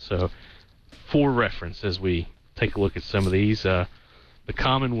pinless. So for reference, as we take a look at some of these, the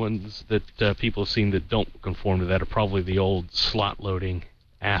common ones that people have seen that don't conform to that are probably the old slot-loading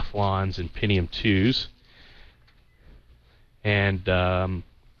Athlons and Pentium 2s. And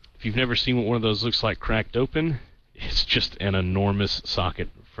if you've never seen what one of those looks like cracked open, it's just an enormous socket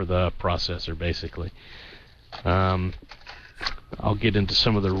for the processor, basically. I'll get into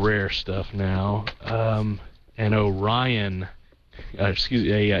some of the rare stuff now. An Orion, a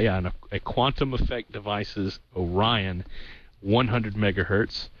Quantum Effect Devices Orion 100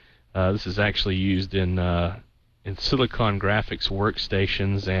 megahertz. This is actually used in Silicon Graphics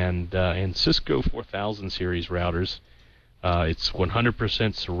workstations and in Cisco 4000 series routers. It's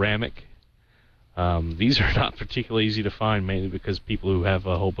 100% ceramic. These are not particularly easy to find, mainly because people who have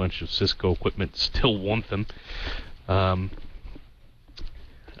a whole bunch of Cisco equipment still want them.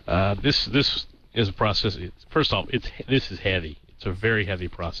 This is a processor. First off, this is heavy. It's a very heavy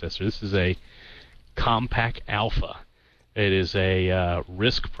processor. This is a Compact Alpha. It is a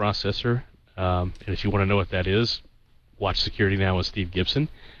RISC processor, and if you want to know what that is, watch Security Now with Steve Gibson.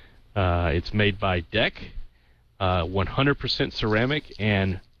 It's made by DEC. 100% ceramic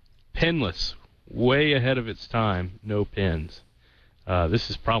and pinless, way ahead of its time, no pins.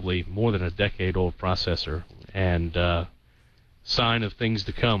 This is probably more than a decade-old processor, and sign of things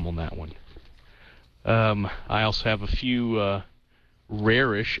to come on that one. I also have a few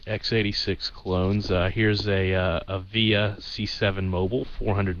rarish x86 clones. Here's a VIA C7 Mobile,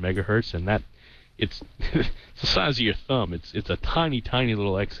 400 megahertz, and that it's the size of your thumb. It's a tiny, tiny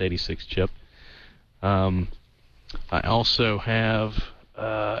little x86 chip. I also have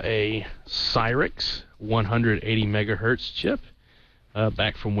a Cyrix 180 megahertz chip,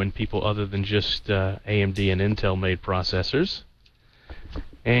 back from when people other than just AMD and Intel made processors.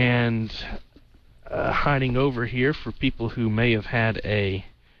 And hiding over here for people who may have had a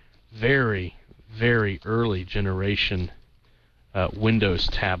very, very early generation Windows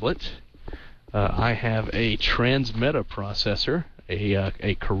tablet, I have a Transmeta processor,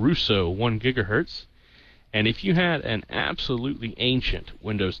 a Caruso 1 gigahertz. And if you had an absolutely ancient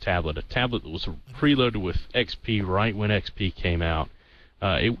Windows tablet, a tablet that was preloaded with XP right when XP came out,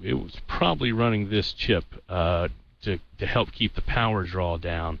 it was probably running this chip to help keep the power draw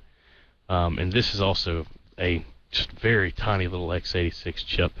down. And this is also a just very tiny little x86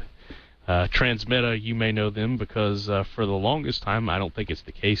 chip. Transmeta, you may know them because for the longest time, I don't think it's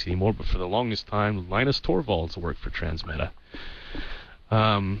the case anymore, but for the longest time, Linus Torvalds worked for Transmeta.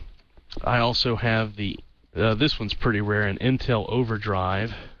 I also have the this one's pretty rare, an Intel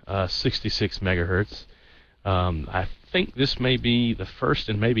Overdrive, 66 megahertz. I think this may be the first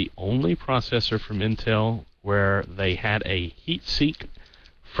and maybe only processor from Intel where they had a heat sink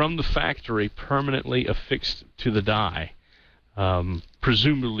from the factory permanently affixed to the die,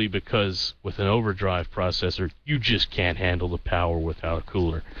 presumably because with an overdrive processor, you just can't handle the power without a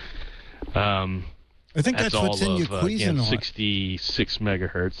cooler. I think that's what's in your Cuisinart. 66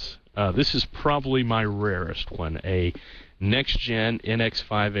 megahertz. This is probably my rarest one, a next-gen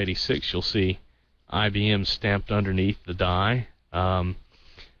NX586. You'll see IBM stamped underneath the die.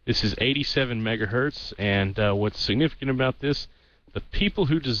 This is 87 megahertz, and what's significant about this, the people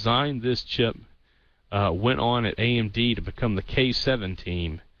who designed this chip went on at AMD to become the K7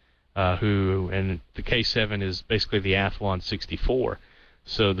 team, and the K7 is basically the Athlon 64.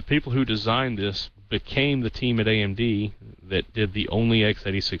 So the people who designed this became the team at AMD that did the only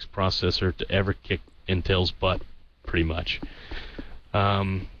x86 processor to ever kick Intel's butt, pretty much.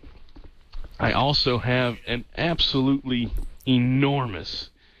 I also have an absolutely enormous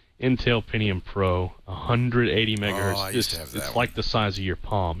Intel Pentium Pro, 180 megahertz. I used to have that it's one. like the size of your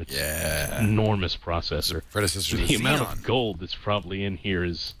palm. It's an enormous processor. Predecessor to The amount Xeon. of gold that's probably in here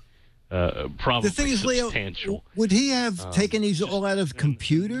is probably The thing is, Leo, substantial. would he have taken these all out of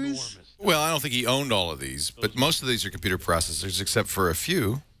computers? Well, I don't think he owned all of these, but most of these are computer processors, except for a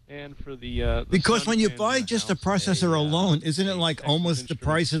few. And for the Because when you buy just a processor alone, isn't it like almost the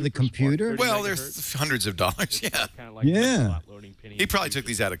price of the computer? Well, there's hundreds of dollars, yeah. Yeah. He probably took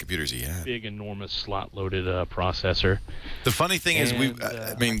these out of computers he had. Big, enormous slot-loaded processor. The funny thing is,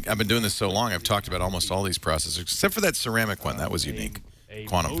 I mean, I've been doing this so long, I've talked about almost all these processors, except for that ceramic one. That was unique.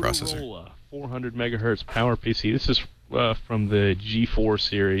 Quantum processor. Motorola 400 megahertz power PC. This is from the G4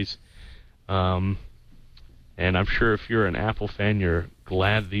 series. And I'm sure if you're an Apple fan, you're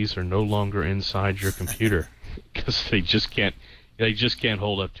glad these are no longer inside your computer because they just can't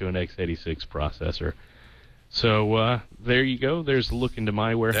hold up to an x86 processor. So there you go. There's a look into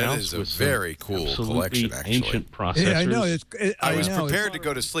my warehouse. That is a with very cool absolutely collection, actually. ancient processors. Yeah, I know. I was prepared to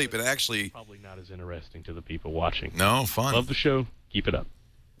go to sleep, and actually, probably not as interesting to the people watching. No, fun. Love the show. Keep it up.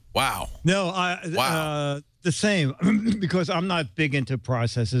 Wow. No, the same, because I'm not big into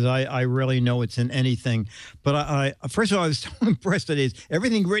processors. I rarely know it's in anything. But I first of all, I was so impressed that it's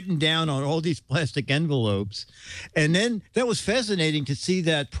everything written down on all these plastic envelopes. And then that was fascinating to see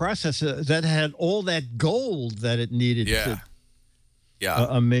that processor that had all that gold that it needed. Yeah. Yeah.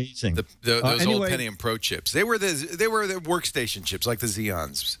 Amazing. Those anyway, old Pentium Pro chips. They were the workstation chips, like the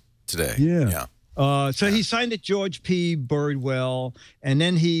Xeons today. Yeah. So he signed it George P. Birdwell, and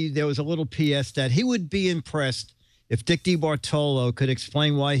then there was a little PS that he would be impressed if Dick DeBartolo could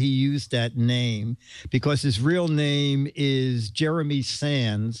explain why he used that name, because his real name is Jeremy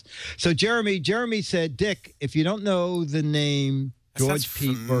Sands. So Jeremy said, Dick, if you don't know the name George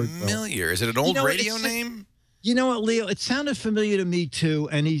P. Birdwell. Familiar. Is it an old radio name? You know what, Leo? It sounded familiar to me, too.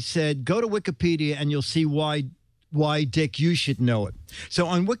 And he said, go to Wikipedia and you'll see why, Dick, you should know it. So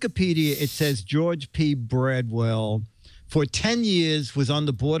on Wikipedia, it says George P. Bradwell, for 10 years, was on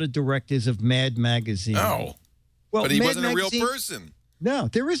the board of directors of Mad Magazine. Oh. Well, but he Mad wasn't a real Magazine- person. No,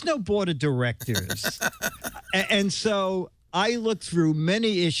 there is no board of directors. and so I looked through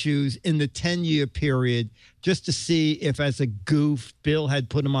many issues in the 10-year period just to see if, as a goof, Bill had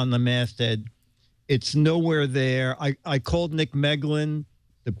put him on the masthead. It's nowhere there. I called Nick Meglin,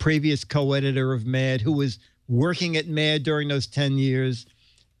 the previous co-editor of Mad, who was working at Mad during those 10 years.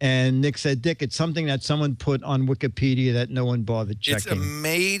 And Nick said, Dick, it's something that someone put on Wikipedia that no one bothered checking. It's a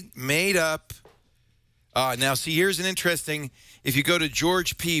made up. Now, see, here's an interesting. If you go to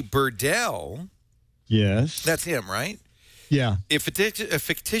George P. Burdell. Yes. That's him, right? Yeah. If a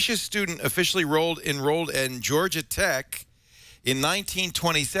fictitious student officially enrolled in Georgia Tech in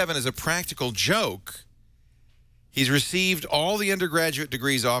 1927 as a practical joke, he's received all the undergraduate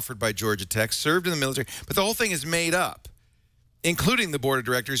degrees offered by Georgia Tech, served in the military, but the whole thing is made up, including the board of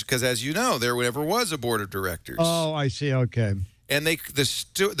directors, because as you know, there never was a board of directors. Oh, I see. Okay. And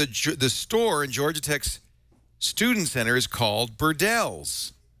the store in Georgia Tech's student center is called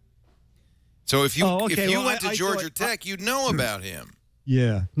Burdell's. So if you went to Georgia Tech, you'd know about him.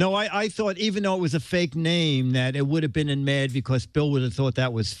 Yeah. No, I thought even though it was a fake name that it would have been in Mad because Bill would have thought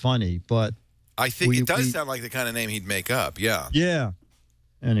that was funny. But I think it does sound like the kind of name he'd make up. Yeah. Yeah.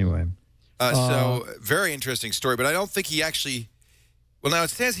 Anyway. So very interesting story, but I don't think he actually. Well, now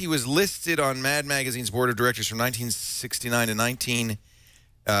it says he was listed on Mad Magazine's board of directors from 1969 to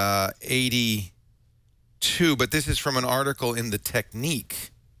 1982, but this is from an article in the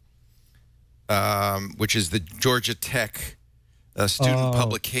Technique, which is the Georgia Tech a student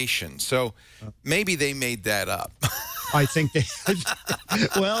publication. So maybe they made that up. I think they.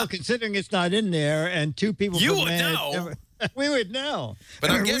 Well, considering it's not in there, and two people. You would know. We would know.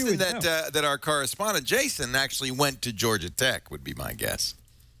 But I'm guessing that our correspondent Jason actually went to Georgia Tech. Would be my guess.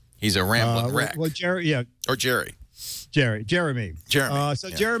 He's a rambling wreck. Well, Jerry, yeah. Or Jerry. Jeremy.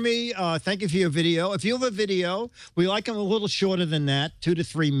 Jeremy, thank you for your video. If you have a video, we like them a little shorter than that, 2 to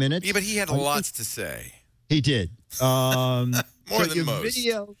 3 minutes. Yeah, but he had lots to say. He did. More than most.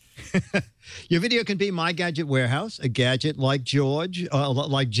 Your video can be My Gadget Warehouse, a gadget like George,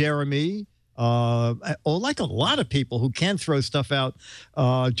 like Jeremy, or like a lot of people who can throw stuff out.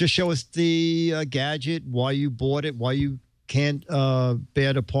 Just show us the gadget, why you bought it, why you can't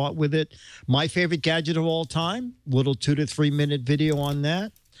bear to part with it. My favorite gadget of all time, little 2 to 3 minute video on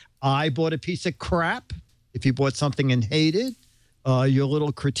that. I bought a piece of crap. If you bought something and hated, your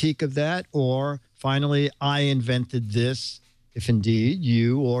little critique of that. Or finally, I invented this, if indeed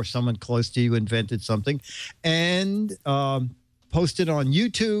you or someone close to you invented something. And post it on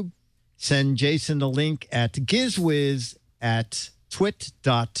YouTube. Send Jason the link at Giz Wiz at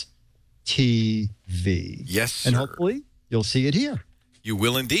twit.tv. Yes, sir. And hopefully you'll see it here. You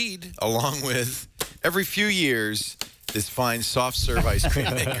will indeed, along with every few years, this fine soft serve ice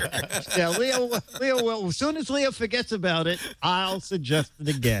cream maker. Yeah, Leo will. As soon as Leo forgets about it, I'll suggest it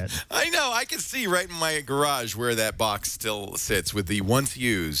again. I know. I can see right in my garage where that box still sits with the once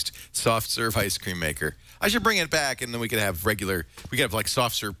used soft serve ice cream maker. I should bring it back, and then we could have like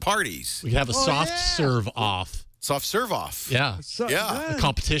soft serve parties. We could have a soft serve off. Soft serve off. Yeah. Yeah. A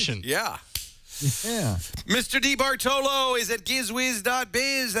competition. Yeah. Yeah. Mr. D. Bartolo is at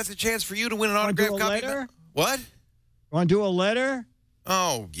gizwiz.biz. That's a chance for you to win an autographed copy. What? Want to do a letter?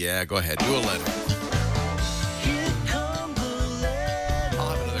 Oh, yeah. Go ahead. Do a letter. I'll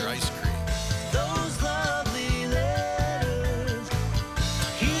have another ice cream. Those lovely letters.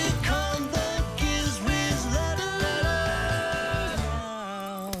 Here come the Giz Wiz letters.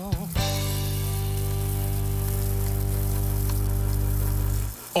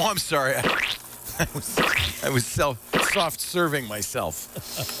 Oh, I'm sorry. I was soft serving myself.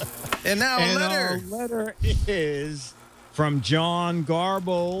 And now a letter. Our letter is from John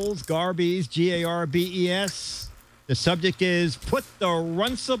Garbles, Garbes. The subject is Put the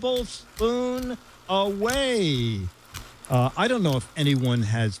Runcible Spoon Away. I don't know if anyone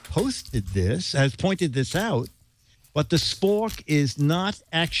has pointed this out, but the spork is not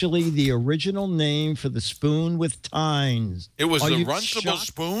actually the original name for the spoon with tines. It was the Runcible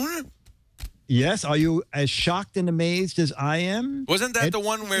spoon? Yes. Are you as shocked and amazed as I am? Wasn't that the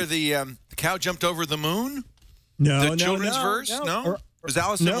one where the cow jumped over the moon? No, the children's verse? No? Was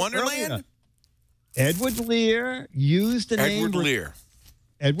Alice in Wonderland? Earlier. Edward Lear used the name.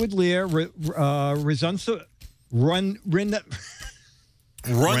 Edward Lear.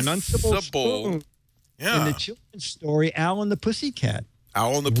 Runcible spoon. Yeah. In the children's story, Owl and the Pussycat.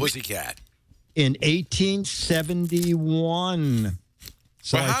 Owl and the Pussycat. In 1871.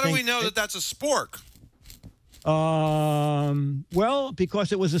 So but how do we know that that's a spork? Well,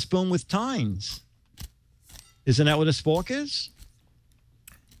 because it was a spoon with tines. Isn't that what a spork is?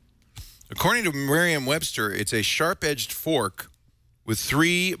 According to Merriam-Webster, it's a sharp-edged fork with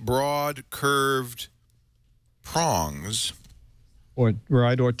 3 broad, curved prongs. Or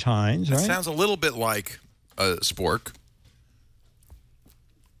tines, right? That sounds a little bit like a spork.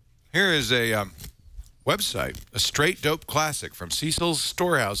 Here is a website, a straight dope classic from Cecil's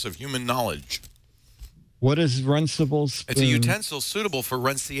Storehouse of Human Knowledge. What is runcible spoon? It's a utensil suitable for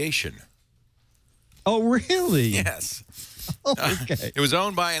runciation. Oh, really? Yes. Oh, okay. It was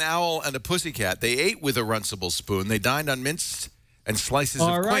owned by an owl and a pussycat. They ate with a runcible spoon. They dined on mince and slices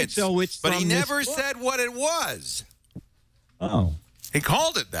of quince. So it's but he never said what it was. Oh. He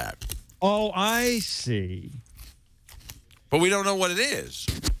called it that. Oh, I see. But we don't know what it is.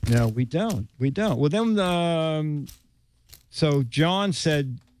 No, we don't. Well, then, so John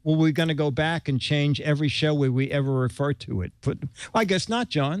said, well, we're going to go back and change every show where we ever refer to it. Well, I guess not,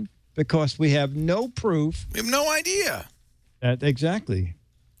 John, because we have no proof. We have no idea. Exactly.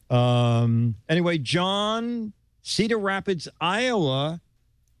 Anyway, John, Cedar Rapids, Iowa,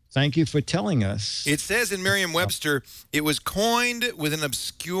 thank you for telling us. It says in Merriam-Webster, it was coined with an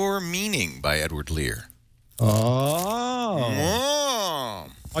obscure meaning by Edward Lear. Oh.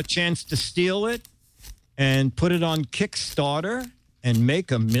 A chance to steal it and put it on Kickstarter and make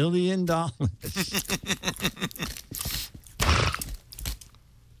 $1 million.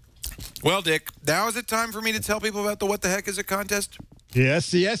 Well, Dick, now is it time for me to tell people about the What the Heck Is It contest?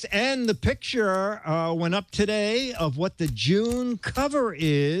 Yes. And the picture went up today of what the June cover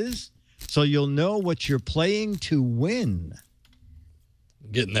is, so you'll know what you're playing to win.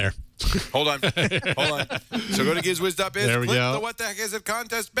 Getting there. Hold on. Hold on. So go to GizWiz.biz. There we Click go. the What the Heck Is It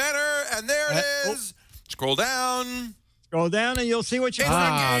contest banner, and there it is. Scroll down. Scroll down, and you'll see what you It's the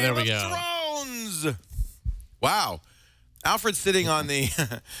Game there we of go. Thrones. Wow. Alfred's sitting on the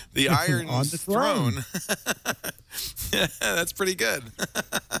Iron On the throne. That's pretty good.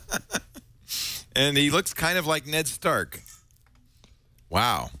 And he looks kind of like Ned Stark.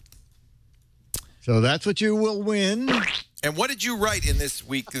 Wow. So that's what you will win. And what did you write in this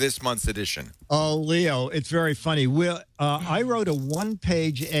month's edition? Oh, Leo, it's very funny. I wrote a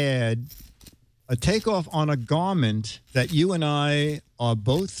one-page ad, a takeoff on a garment that you and I are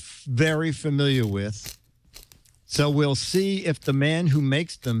both very familiar with. So we'll see if the man who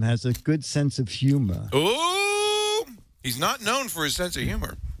makes them has a good sense of humor. Ooh! He's not known for his sense of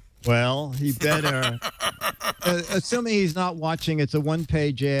humor. Well, he better. Assuming he's not watching, it's a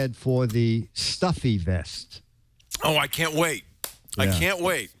one-page ad for the stuffy vest. Oh, I can't wait. I can't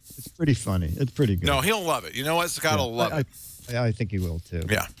wait. It's pretty funny. It's pretty good. No, he'll love it. You know what? Scott will love it. I think he will, too.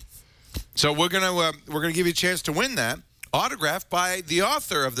 Yeah. So we're gonna give you a chance to win that, autographed by the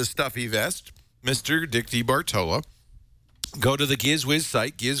author of the stuffy vest, Mr. Dick DiBartolo. Go to the Giz Wiz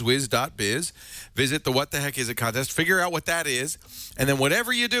site, gizwiz.biz. Visit the What the Heck Is It contest. Figure out what that is. And then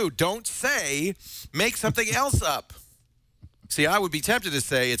whatever you do, don't say, make something else up. See, I would be tempted to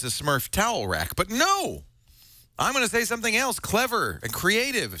say it's a Smurf towel rack, but no. I'm going to say something else clever and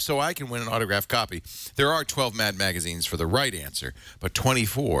creative so I can win an autographed copy. There are 12 Mad magazines for the right answer, but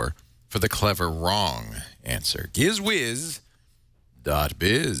 24 for the clever wrong answer. GizWiz.biz.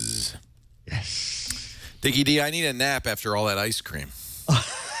 Yes. Dickie D, I need a nap after all that ice cream.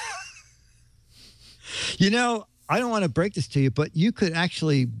 You know, I don't want to break this to you, but you could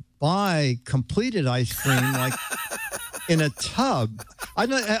actually buy completed ice cream like in a tub.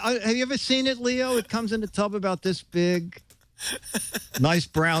 Have you ever seen it, Leo? It comes in a tub about this big. Nice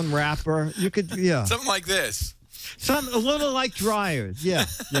brown wrapper. You could, yeah. Something like this. A little like dryers. Yeah,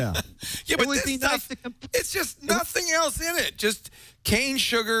 yeah. Yeah, but it would this be stuff, nice to it's just nothing else in it. Just cane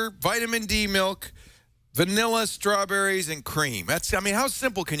sugar, vitamin D milk, vanilla, strawberries, and cream. I mean, how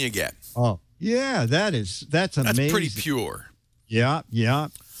simple can you get? Oh, yeah, that's amazing. That's pretty pure. Yeah, yeah.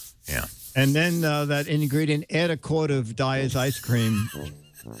 Yeah. And then that ingredient, add a quart of Dyer's ice cream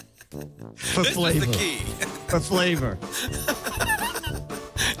for This flavor. is the key. For flavor.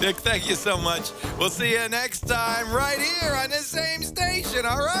 Nick, thank you so much. We'll see you next time right here on the same station,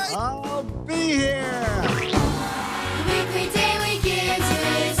 all right? I'll be here.